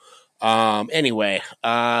 So ideally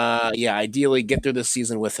get through this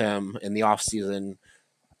season with him. In the offseason,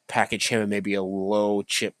 package him and maybe a low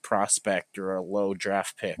chip prospect or a low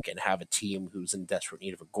draft pick and have a team who's in desperate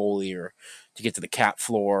need of a goalie or to get to the cap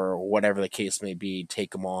floor or whatever the case may be,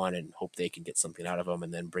 take them on and hope they can get something out of them,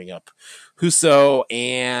 and then bring up Husso.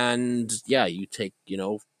 And you take,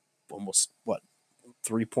 almost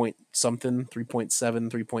 3.7,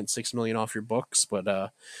 3.6 million off your books. But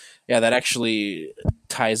that actually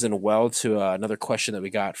ties in well to another question that we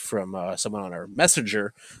got from someone on our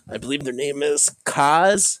messenger. I believe their name is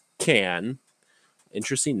Kaz Can.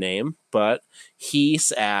 Interesting name, but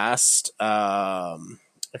he's asked,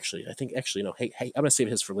 no. Hey, I'm gonna save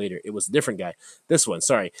his for later. It was a different guy. This one,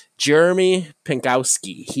 sorry, Jeremy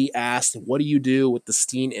Pinkowski. He asked, "What do you do with the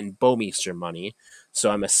Steen and Bouwmeester money?"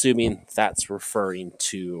 So I'm assuming that's referring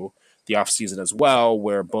to the offseason as well,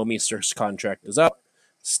 where Bouwmeester's contract is up,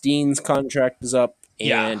 Steen's contract is up,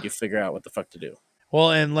 and you figure out what the fuck to do.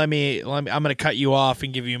 Well, and let me. I'm going to cut you off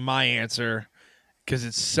and give you my answer because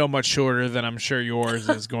it's so much shorter than I'm sure yours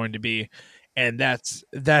is going to be, and that's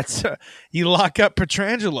you lock up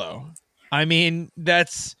Pietrangelo. I mean,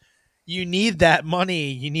 you need that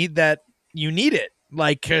money. You need it.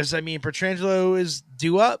 Like, because I mean, Pietrangelo is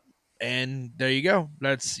due up, and there you go.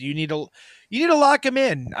 You need to lock him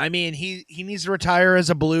in. I mean, he needs to retire as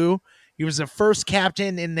a Blue. He was the first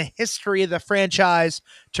captain in the history of the franchise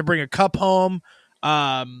to bring a cup home.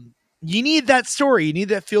 You need that story. You need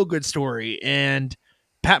that feel good story. And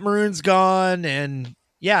Pat Maroon's gone. And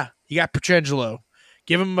yeah, you got Pietrangelo.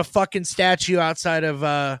 Give him a fucking statue outside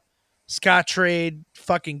of Scottrade,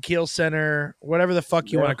 fucking Kiel Center, whatever the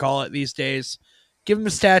fuck you want to call it these days. Give him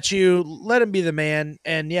a statue. Let him be the man.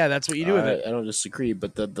 And yeah, that's what you do with it. I don't disagree.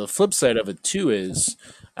 But the flip side of it too is,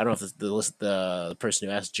 I don't know if the person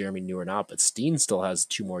who asked Jeremy knew or not, but Steen still has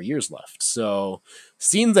 2 more years left. So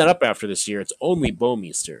Steen's not up after this year. It's only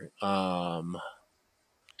Bouwmeester.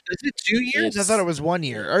 Is it 2 years? I thought it was 1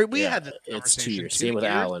 year. Or we had it's 2 years. Same with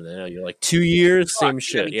Allen. I know you're like 2 years, same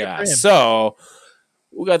shit. Yeah. him. So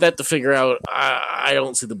we got that to figure out. I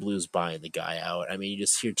don't see the Blues buying the guy out. I mean, you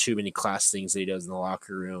just hear too many class things that he does in the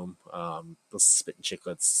locker room. The spit and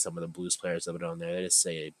chicklets, some of the Blues players have it on there. They just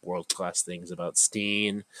say world class things about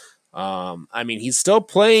Steen. I mean, he's still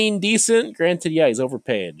playing decent. Granted, yeah, he's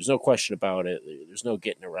overpaid. There's no question about it. There's no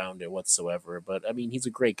getting around it whatsoever. But I mean, he's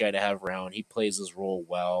a great guy to have around. He plays his role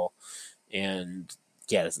well, and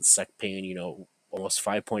yeah, does it suck paying almost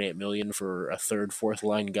 $5.8 million for a third, fourth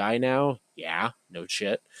line guy now? Yeah, no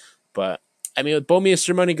shit. But I mean, with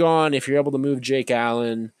Bouwmeester money gone, if you're able to move Jake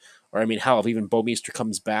Allen, or I mean, hell, if even Bouwmeester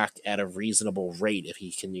comes back at a reasonable rate, if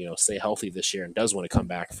he can, stay healthy this year and does want to come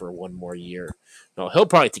back for 1 more year, he'll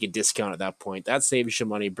probably take a discount at that point. That saves you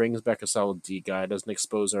money, brings back a solid D guy, doesn't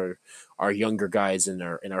expose our younger guys in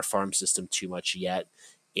our farm system too much yet.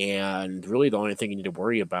 And really, the only thing you need to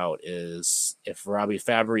worry about is if Robbie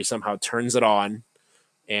Fabry somehow turns it on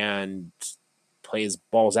and plays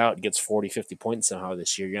balls out and gets 40, 50 points somehow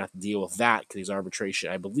this year, you're going to have to deal with that because he's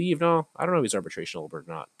arbitration. I believe, no, I don't know if he's arbitration or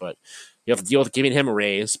not, but you have to deal with giving him a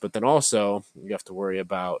raise. But then also, you have to worry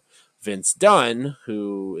about Vince Dunn,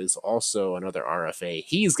 who is also another RFA.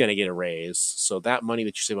 He's going to get a raise. So that money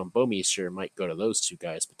that you save on Bouwmeester might go to those 2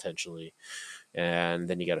 guys potentially. And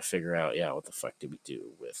then you got to figure out, what the fuck do we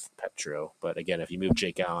do with Petro? But again, if you move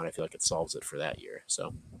Jake Allen, I feel like it solves it for that year.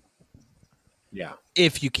 So, yeah.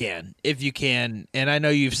 If you can. And I know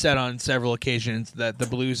you've said on several occasions that the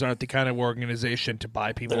Blues aren't the kind of organization to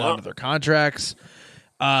buy people out of their contracts.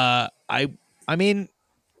 I mean,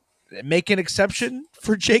 make an exception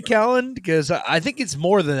for Jake Allen because I think it's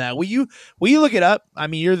more than that. Will you look it up? I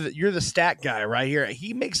mean, you're the stat guy right here.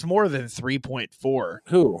 He makes more than 3.4.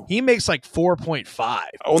 Who? He makes like 4.5.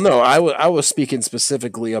 Oh no, I was speaking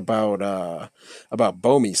specifically about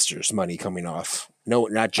Bouwmeester's money coming off. No,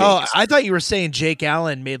 not Jake. Oh, I thought you were saying Jake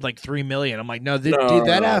Allen made like $3 million. I'm like, no, dude,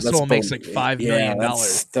 that asshole makes like $5 million.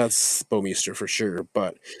 That's Bouwmeester for sure.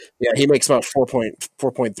 But yeah, he makes about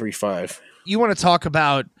 4.35. You want to talk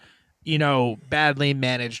about badly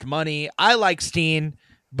managed money. I like Steen,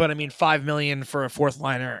 but I mean, $5 million for a fourth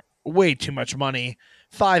liner, way too much money.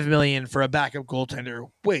 $5 million for a backup goaltender,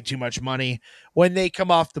 way too much money. When they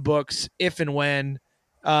come off the books, if and when,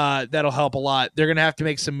 that'll help a lot. They're going to have to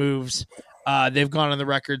make some moves. They've gone on the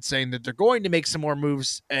record saying that they're going to make some more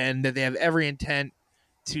moves and that they have every intent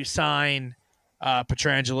to sign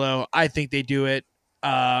Pietrangelo. I think they do it.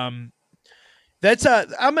 I'm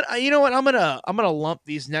gonna lump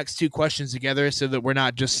these next 2 questions together so that we're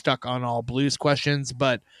not just stuck on all Blues questions.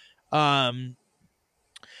 But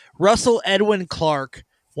Russell Edwin Clark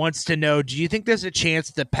wants to know: do you think there's a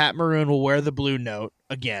chance that Pat Maroon will wear the blue note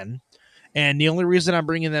again? And the only reason I'm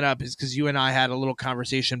bringing that up is because you and I had a little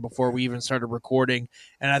conversation before we even started recording,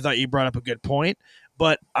 and I thought you brought up a good point.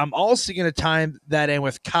 But I'm also going to time that in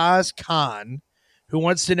with Kaz Khan, who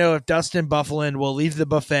wants to know if Dustin Byfuglien will leave the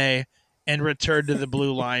buffet and return to the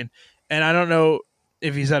blue line. And I don't know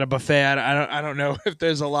if he's at a buffet. I don't know if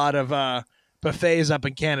there's a lot of buffets up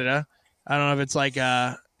in Canada. I don't know if it's like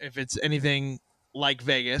if it's anything like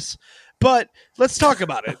Vegas. But let's talk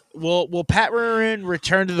about it. Will Pat Maroon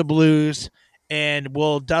return to the Blues, and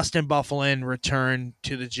will Dustin Byfuglien return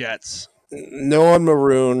to the Jets? Noah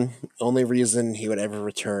Maroon, only reason he would ever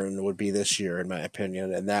return would be this year, in my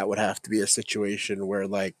opinion, and that would have to be a situation where,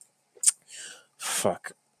 like,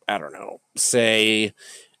 fuck, I don't know, say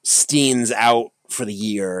Steen's out for the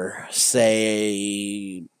year,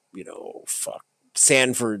 say, fuck,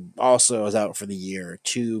 Sanford also is out for the year.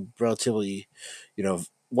 Two relatively,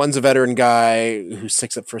 one's a veteran guy who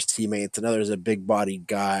sticks up for his teammates, another's a big bodied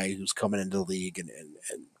guy who's coming into the league and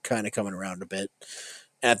kind of coming around a bit.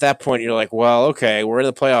 At that point, you're like, well, okay, we're in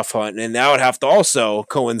the playoff hunt, and that would have to also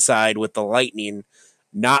coincide with the Lightning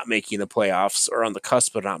not making the playoffs or on the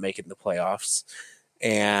cusp of not making the playoffs.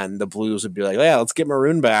 And the Blues would be like, yeah, let's get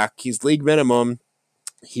Maroon back. He's league minimum.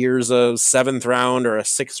 Here's a 7th round or a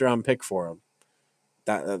 6th round pick for him.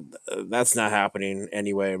 That's not happening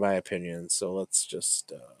anyway, in my opinion. So let's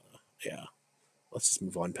just, let's just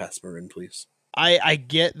move on past Maroon, please. I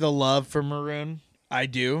get the love for Maroon. I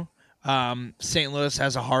do. St. Louis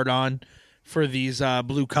has a hard on for these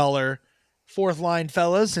blue collar 4th line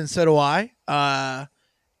fellas, and so do I.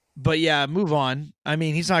 But yeah, move on. I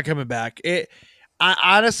mean, he's not coming back.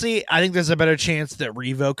 Honestly, I think there's a better chance that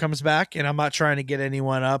Revo comes back, and I'm not trying to get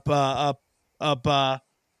anyone up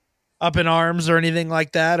in arms or anything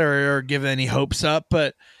like that, or give any hopes up.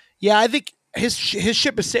 But yeah, I think his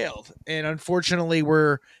ship has sailed, and unfortunately,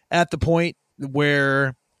 we're at the point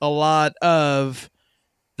where a lot of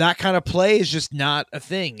that kind of play is just not a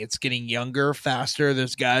thing. It's getting younger, faster.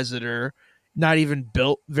 There's guys that are not even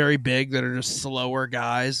built very big that are just slower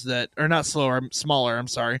guys that are not slower, smaller. I'm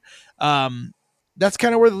sorry. That's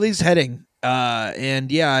kind of where the league's heading.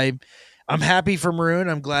 And yeah, I'm happy for Maroon.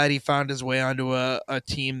 I'm glad he found his way onto a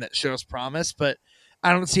team that shows promise, but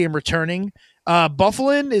I don't see him returning.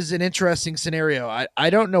 Buffalo is an interesting scenario. I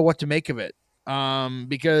don't know what to make of it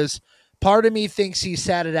because part of me thinks he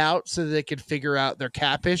sat it out so they could figure out their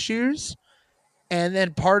cap issues. And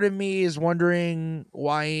then part of me is wondering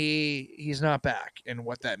why he's not back and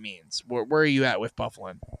what that means. Where are you at with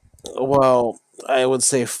Buffalo? Well, I would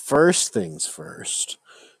say first things first.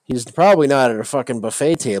 He's probably not at a fucking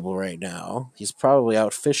buffet table right now. He's probably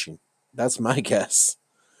out fishing. That's my guess.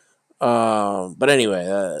 But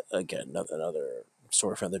anyway, again, another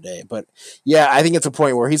story for another day. But yeah, I think it's a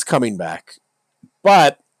point where he's coming back,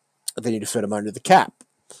 but they need to fit him under the cap.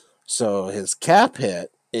 So his cap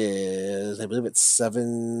hit is, I believe it's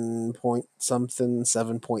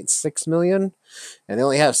 7.6 million, and they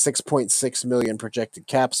only have 6.6 million projected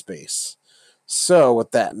cap space. So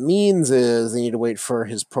what that means is they need to wait for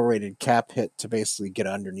his prorated cap hit to basically get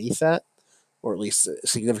underneath that, or at least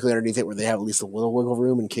significantly underneath it, where they have at least a little wiggle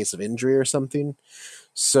room in case of injury or something.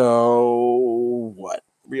 So what,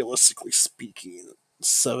 realistically speaking,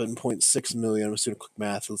 7.6 million, I'm just doing quick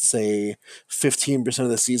math, let's say 15% of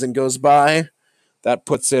the season goes by, that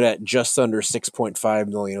puts it at just under 6.5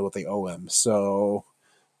 million of what they owe him. So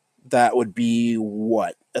that would be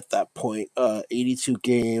what at that point? 82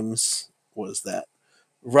 games. What is that?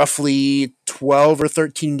 Roughly 12 or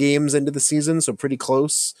 13 games into the season, so pretty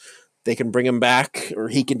close. They can bring him back, or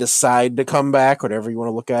he can decide to come back, whatever you want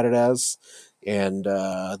to look at it as. And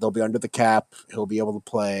they'll be under the cap. He'll be able to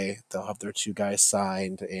play. They'll have their 2 guys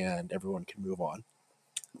signed, and everyone can move on.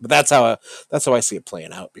 But that's how I see it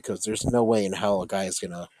playing out, because there's no way in hell a guy is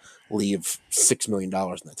gonna leave $6 million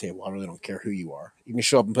on the table. I really don't care who you are. You can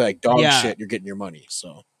show up and play like dog shit. You're getting your money.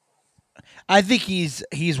 So I think he's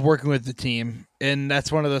working with the team, and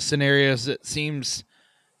that's one of those scenarios that seems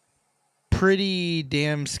pretty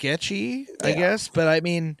damn sketchy, I guess. But I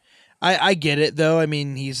mean, I get it though. I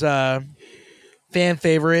mean, he's a fan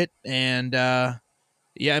favorite, and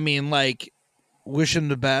yeah, I mean, like, wish him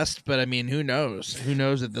the best, but I mean, who knows? Who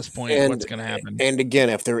knows at this point what's going to happen? And again,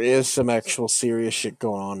 if there is some actual serious shit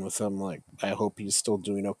going on with him, like, I hope he's still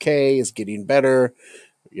doing okay, is getting better,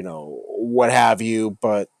 what have you.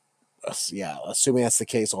 But yeah, assuming that's the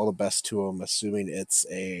case, all the best to him. Assuming it's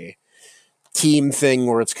a team thing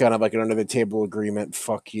where it's kind of like an under the table agreement,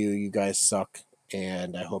 fuck you, you guys suck,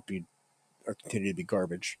 and I hope you continue to be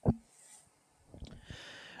garbage.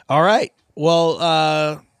 All right.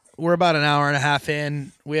 Well, we're about an hour and a half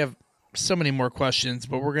in. We have so many more questions,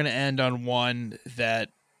 but we're going to end on one that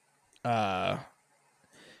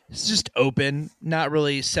is just open, not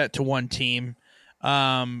really set to one team,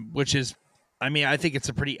 which is, I mean, I think it's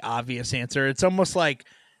a pretty obvious answer. It's almost like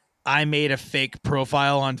I made a fake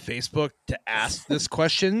profile on Facebook to ask this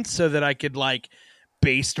question so that I could, like,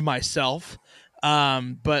 baste myself.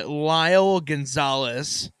 But Lyle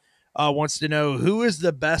Gonzalez wants to know, who is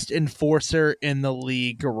the best enforcer in the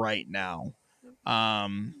league right now?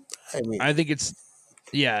 I think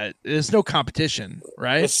there's no competition,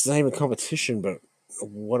 right? It's not even competition, but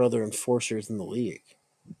what other enforcers in the league?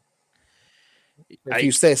 If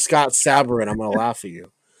you say Scott Sabrin, I'm going to laugh at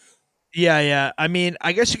you. Yeah. I mean,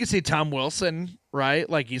 I guess you could say Tom Wilson, right?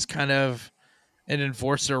 Like he's kind of an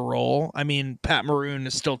enforcer role. I mean, Pat Maroon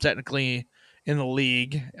is still technically in the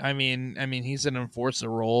league. I mean, he's an enforcer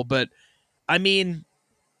role, but I mean,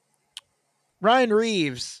 Ryan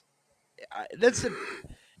Reaves,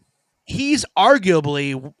 he's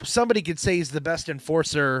arguably, somebody could say he's the best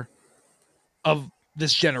enforcer of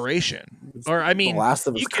this generation. Or I mean, The last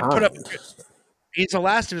of his you could put up. kind. He's the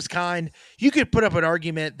last of his kind. You could put up an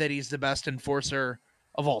argument that he's the best enforcer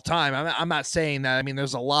of all time. I'm not saying that. I mean,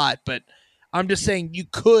 there's a lot, but I'm just saying you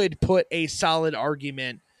could put a solid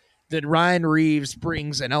argument that Ryan Reaves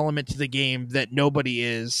brings an element to the game that nobody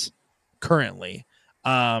is currently.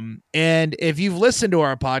 And if you've listened to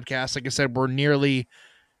our podcast, like I said, we're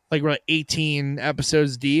 18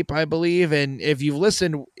 episodes deep, I believe. And if you've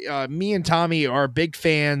listened, me and Tommy are big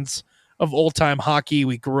fans of old time hockey.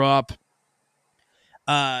 We grew up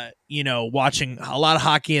watching a lot of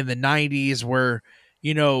hockey in the 90s where,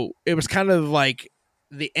 it was kind of like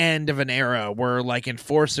the end of an era where like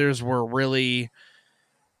enforcers were really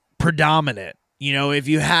predominant. If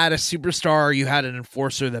you had a superstar, you had an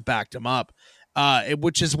enforcer that backed him up,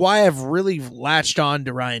 which is why I've really latched on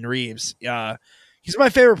to Ryan Reaves. He's my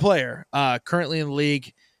favorite player currently in the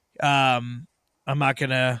league. I'm not going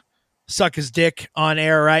to suck his dick on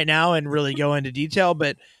air right now and really go into detail,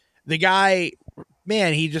 but the guy,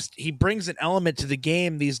 man, he brings an element to the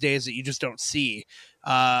game these days that you just don't see.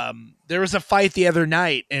 There was a fight the other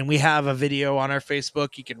night, and we have a video on our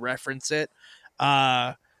Facebook. You can reference it,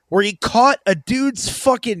 where he caught a dude's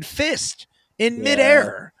fucking fist in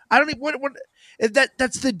midair. I don't even what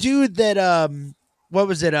that's the dude that what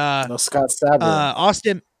was it? No, Scott Sabrin.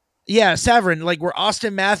 Austin. Yeah, Sabrin, like where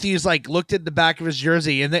Austin Matthews like looked at the back of his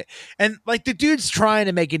jersey and like the dude's trying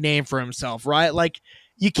to make a name for himself, right? Like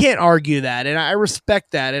you can't argue that, and I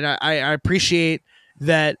respect that, and I appreciate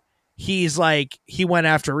that he went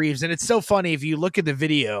after Reaves. And it's so funny if you look at the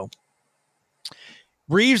video,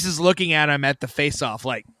 Reaves is looking at him at the face-off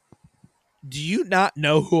like, do you not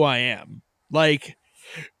know who I am? Like,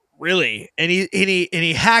 really? And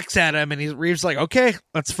he hacks at him, and Reaves like, okay,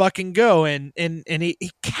 let's fucking go. And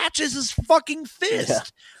he catches his fucking fist. Yeah.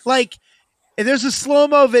 Like, and there's a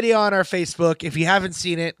slow-mo video on our Facebook. If you haven't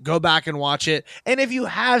seen it, go back and watch it. And if you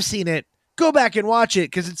have seen it, go back and watch it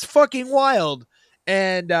because it's fucking wild.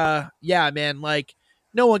 And yeah, man, like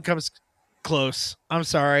no one comes close. I'm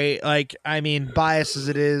sorry. Like, I mean, biased as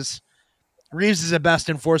it is, Reaves is the best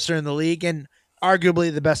enforcer in the league and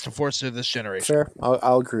arguably the best enforcer of this generation. Sure,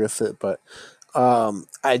 I'll agree with it, but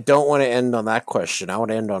I don't want to end on that question. I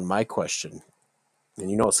want to end on my question. And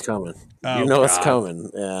you know what's coming. It's coming.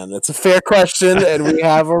 And it's a fair question, and we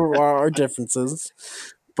have our differences.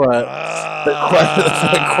 But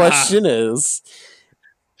the question is...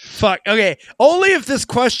 Fuck. Okay. Only if this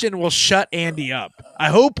question will shut Andy up. I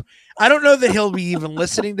don't know that he'll be even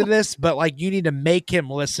listening to this, but like you need to make him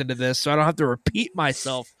listen to this so I don't have to repeat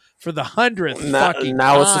myself for the 100th fucking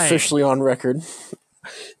now time. It's officially on record.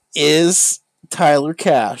 Is Tyler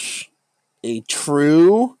Cash a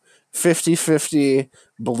true 50-50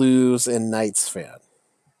 Blues and Knights fan?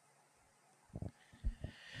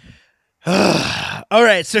 All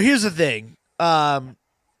right. So here's the thing.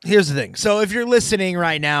 So if you're listening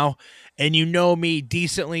right now and you know me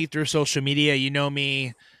decently through social media, you know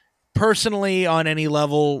me personally on any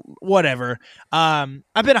level, whatever. I've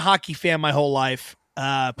been a hockey fan my whole life.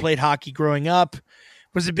 Played hockey growing up.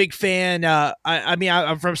 Was a big fan.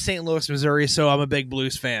 I'm from St. Louis, Missouri, so I'm a big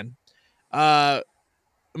Blues fan.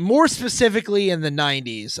 More specifically in the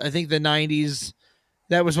 90s. I think the 90s,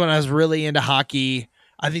 that was when I was really into hockey.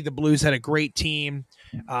 I think the Blues had a great team.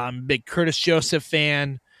 Big Curtis Joseph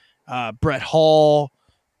fan. Brett Hall,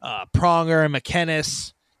 Pronger,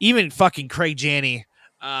 McKennis, even fucking Craig Janney,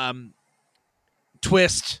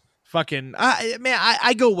 Twist, fucking,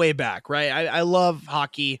 I go way back, right? I love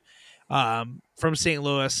hockey from St.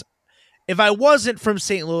 Louis. If I wasn't from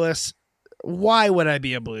St. Louis, why would I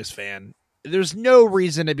be a Blues fan? There's no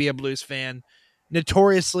reason to be a Blues fan.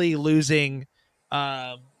 Notoriously losing,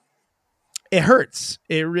 it hurts.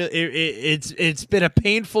 It's been a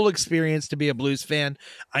painful experience to be a Blues fan.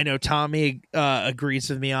 I know Tommy agrees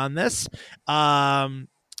with me on this. But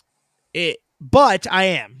I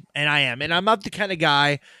am, and I'm not the kind of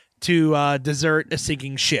guy to desert a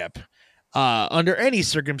sinking ship under any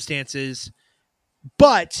circumstances.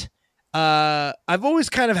 But I've always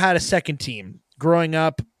kind of had a second team growing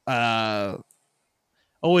up.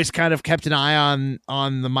 Always kind of kept an eye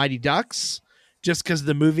on the Mighty Ducks just because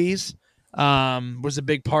the movies. Was a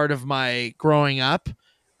big part of my growing up.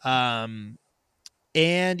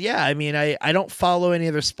 And yeah, I mean, I don't follow any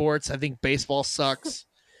other sports. I think baseball sucks.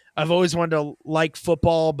 I've always wanted to like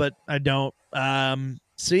football, but I don't.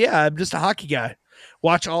 So yeah, I'm just a hockey guy.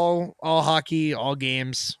 Watch all hockey, all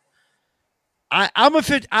games.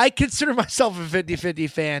 I consider myself a 50-50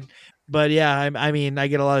 fan, but yeah, I mean, I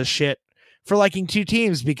get a lot of shit for liking two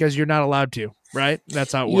teams because you're not allowed to, right?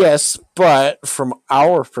 That's how it works. Yes, but from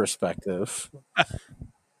our perspective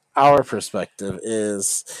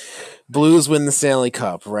is Blues win the Stanley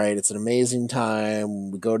Cup, right? It's an amazing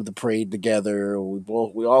time. We go to the parade together.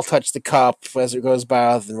 We all touch the cup as it goes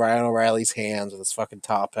by in Ryan O'Reilly's hands with his fucking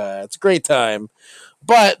top hat. It's a great time.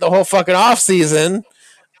 But the whole fucking off season,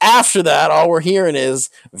 after that, all we're hearing is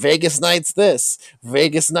Vegas Knights this,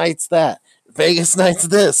 Vegas Knights that, Vegas Knights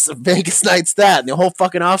this, Vegas Knights that. And the whole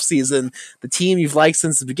fucking offseason, the team you've liked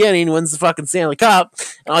since the beginning wins the fucking Stanley Cup,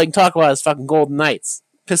 and all you can talk about is fucking Golden Knights.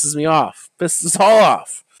 Pisses me off. Pisses us all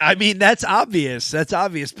off. I mean, that's obvious. That's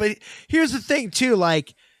obvious. But here's the thing, too.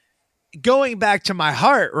 Like, going back to my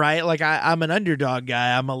heart, right? Like, I'm an underdog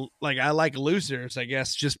guy. I like losers, I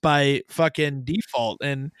guess, just by fucking default.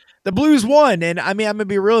 And the Blues won. And I mean, I'm going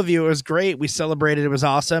to be real with you. It was great. We celebrated. It was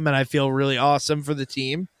awesome. And I feel really awesome for the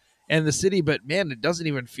team and the city. But man, it doesn't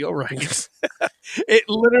even feel right.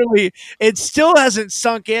 It still hasn't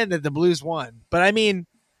sunk in that the Blues won. But I mean,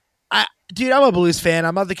 dude, I'm a Blues fan.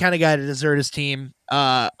 I'm not the kind of guy to desert his team.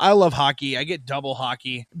 I love hockey. I get double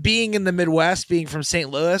hockey. Being in the Midwest, being from St.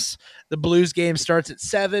 Louis, the Blues game starts at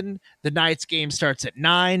 7. The Knights game starts at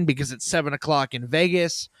 9 because it's 7 o'clock in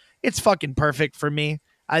Vegas. It's fucking perfect for me.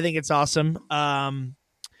 I think it's awesome.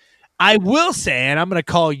 I will say, and I'm going to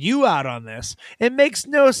call you out on this, it makes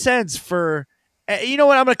no sense for, you know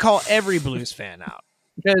what, I'm going to call every Blues fan out.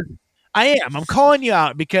 Because I'm calling you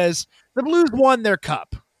out because the Blues won their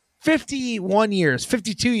cup. 51 years,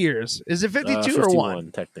 52 years. Is it 52 or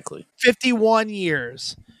 1? Technically. 51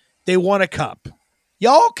 years. They won a cup.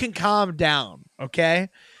 Y'all can calm down, okay?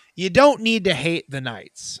 You don't need to hate the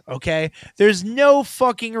Knights, okay? There's no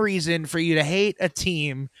fucking reason for you to hate a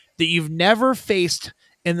team that you've never faced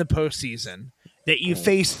in the postseason, that you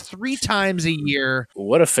face 3 times a year.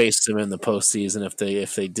 Would have faced them in the postseason if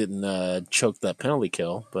they didn't choke that penalty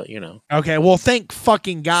kill, but you know. Okay, well, thank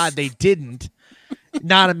fucking God they didn't.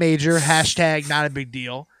 Not a major, hashtag not a big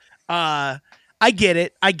deal. I get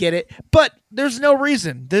it. But there's no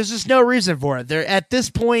reason. There's just no reason for it. They're at this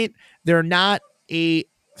point, they're not a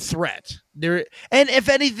threat. And if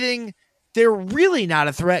anything, they're really not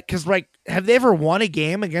a threat because, like, have they ever won a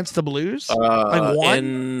game against the Blues? Like one?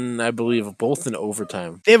 And I believe both in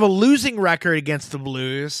overtime. They have a losing record against the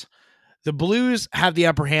Blues. The Blues have the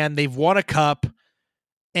upper hand. They've won a cup.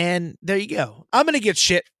 And there you go. I'm going to get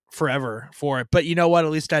shit forever for it, but you know what?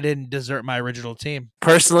 At least I didn't desert my original team.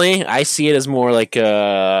 Personally, I see it as more like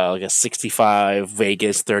a 65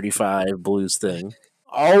 Vegas 35 Blues thing.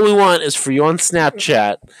 All we want is for you on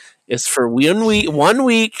Snapchat is for 1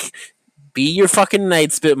 week be your fucking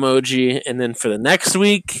Knights Bitmoji, and then for the next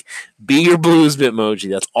week be your Blues Bitmoji.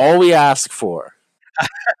 That's all we ask for.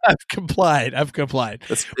 I've complied.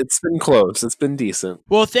 It's been close. It's been decent.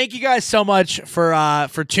 Well, thank you guys so much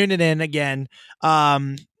for tuning in again.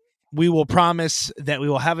 We will promise that we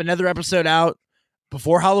will have another episode out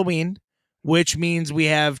before Halloween, which means we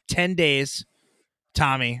have 10 days,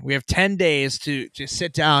 Tommy. We have 10 days to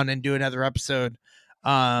sit down and do another episode.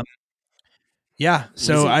 Yeah,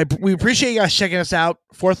 so we appreciate you guys checking us out.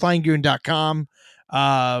 fourthlinegoon.com,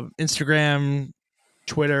 Instagram,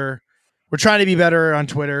 Twitter. We're trying to be better on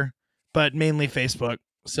Twitter, but mainly Facebook.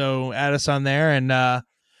 So add us on there, and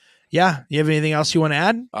yeah, you have anything else you want to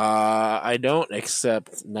add? I don't,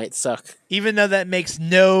 except Knights suck. Even though that makes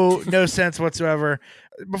no sense whatsoever.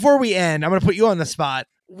 Before we end, I'm going to put you on the spot.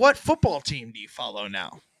 What football team do you follow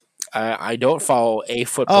now? I don't follow a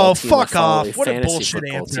football team. Fuck off. A what a fantasy bullshit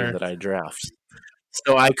football answer. team that I draft.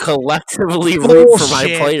 So I collectively root for my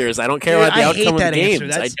players. I don't care about the outcome of the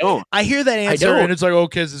games. I don't. I hear that answer, and it's like, oh,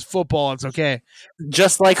 because it's football. It's okay.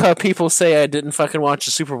 Just like how people say I didn't fucking watch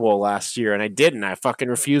the Super Bowl last year, and I didn't. I fucking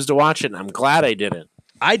refused to watch it, and I'm glad I didn't.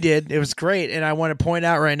 I did. It was great, and I want to point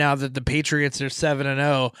out right now that the Patriots are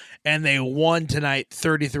 7-0, and they won tonight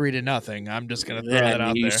 33-0. I'm just gonna throw that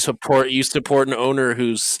out there. You support an owner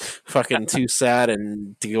who's fucking too sad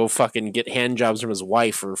and to go fucking get hand jobs from his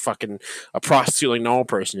wife, or fucking a prostitute like a normal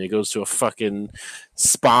person. He goes to a fucking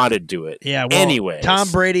spa to do it. Yeah. Well, anyways,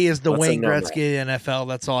 Tom Brady is the Wayne Gretzky of the NFL.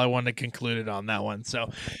 That's all I wanted to conclude on that one. So,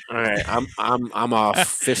 all right, I'm off.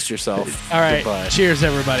 Fist yourself. All right. Goodbye. Cheers,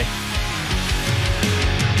 everybody.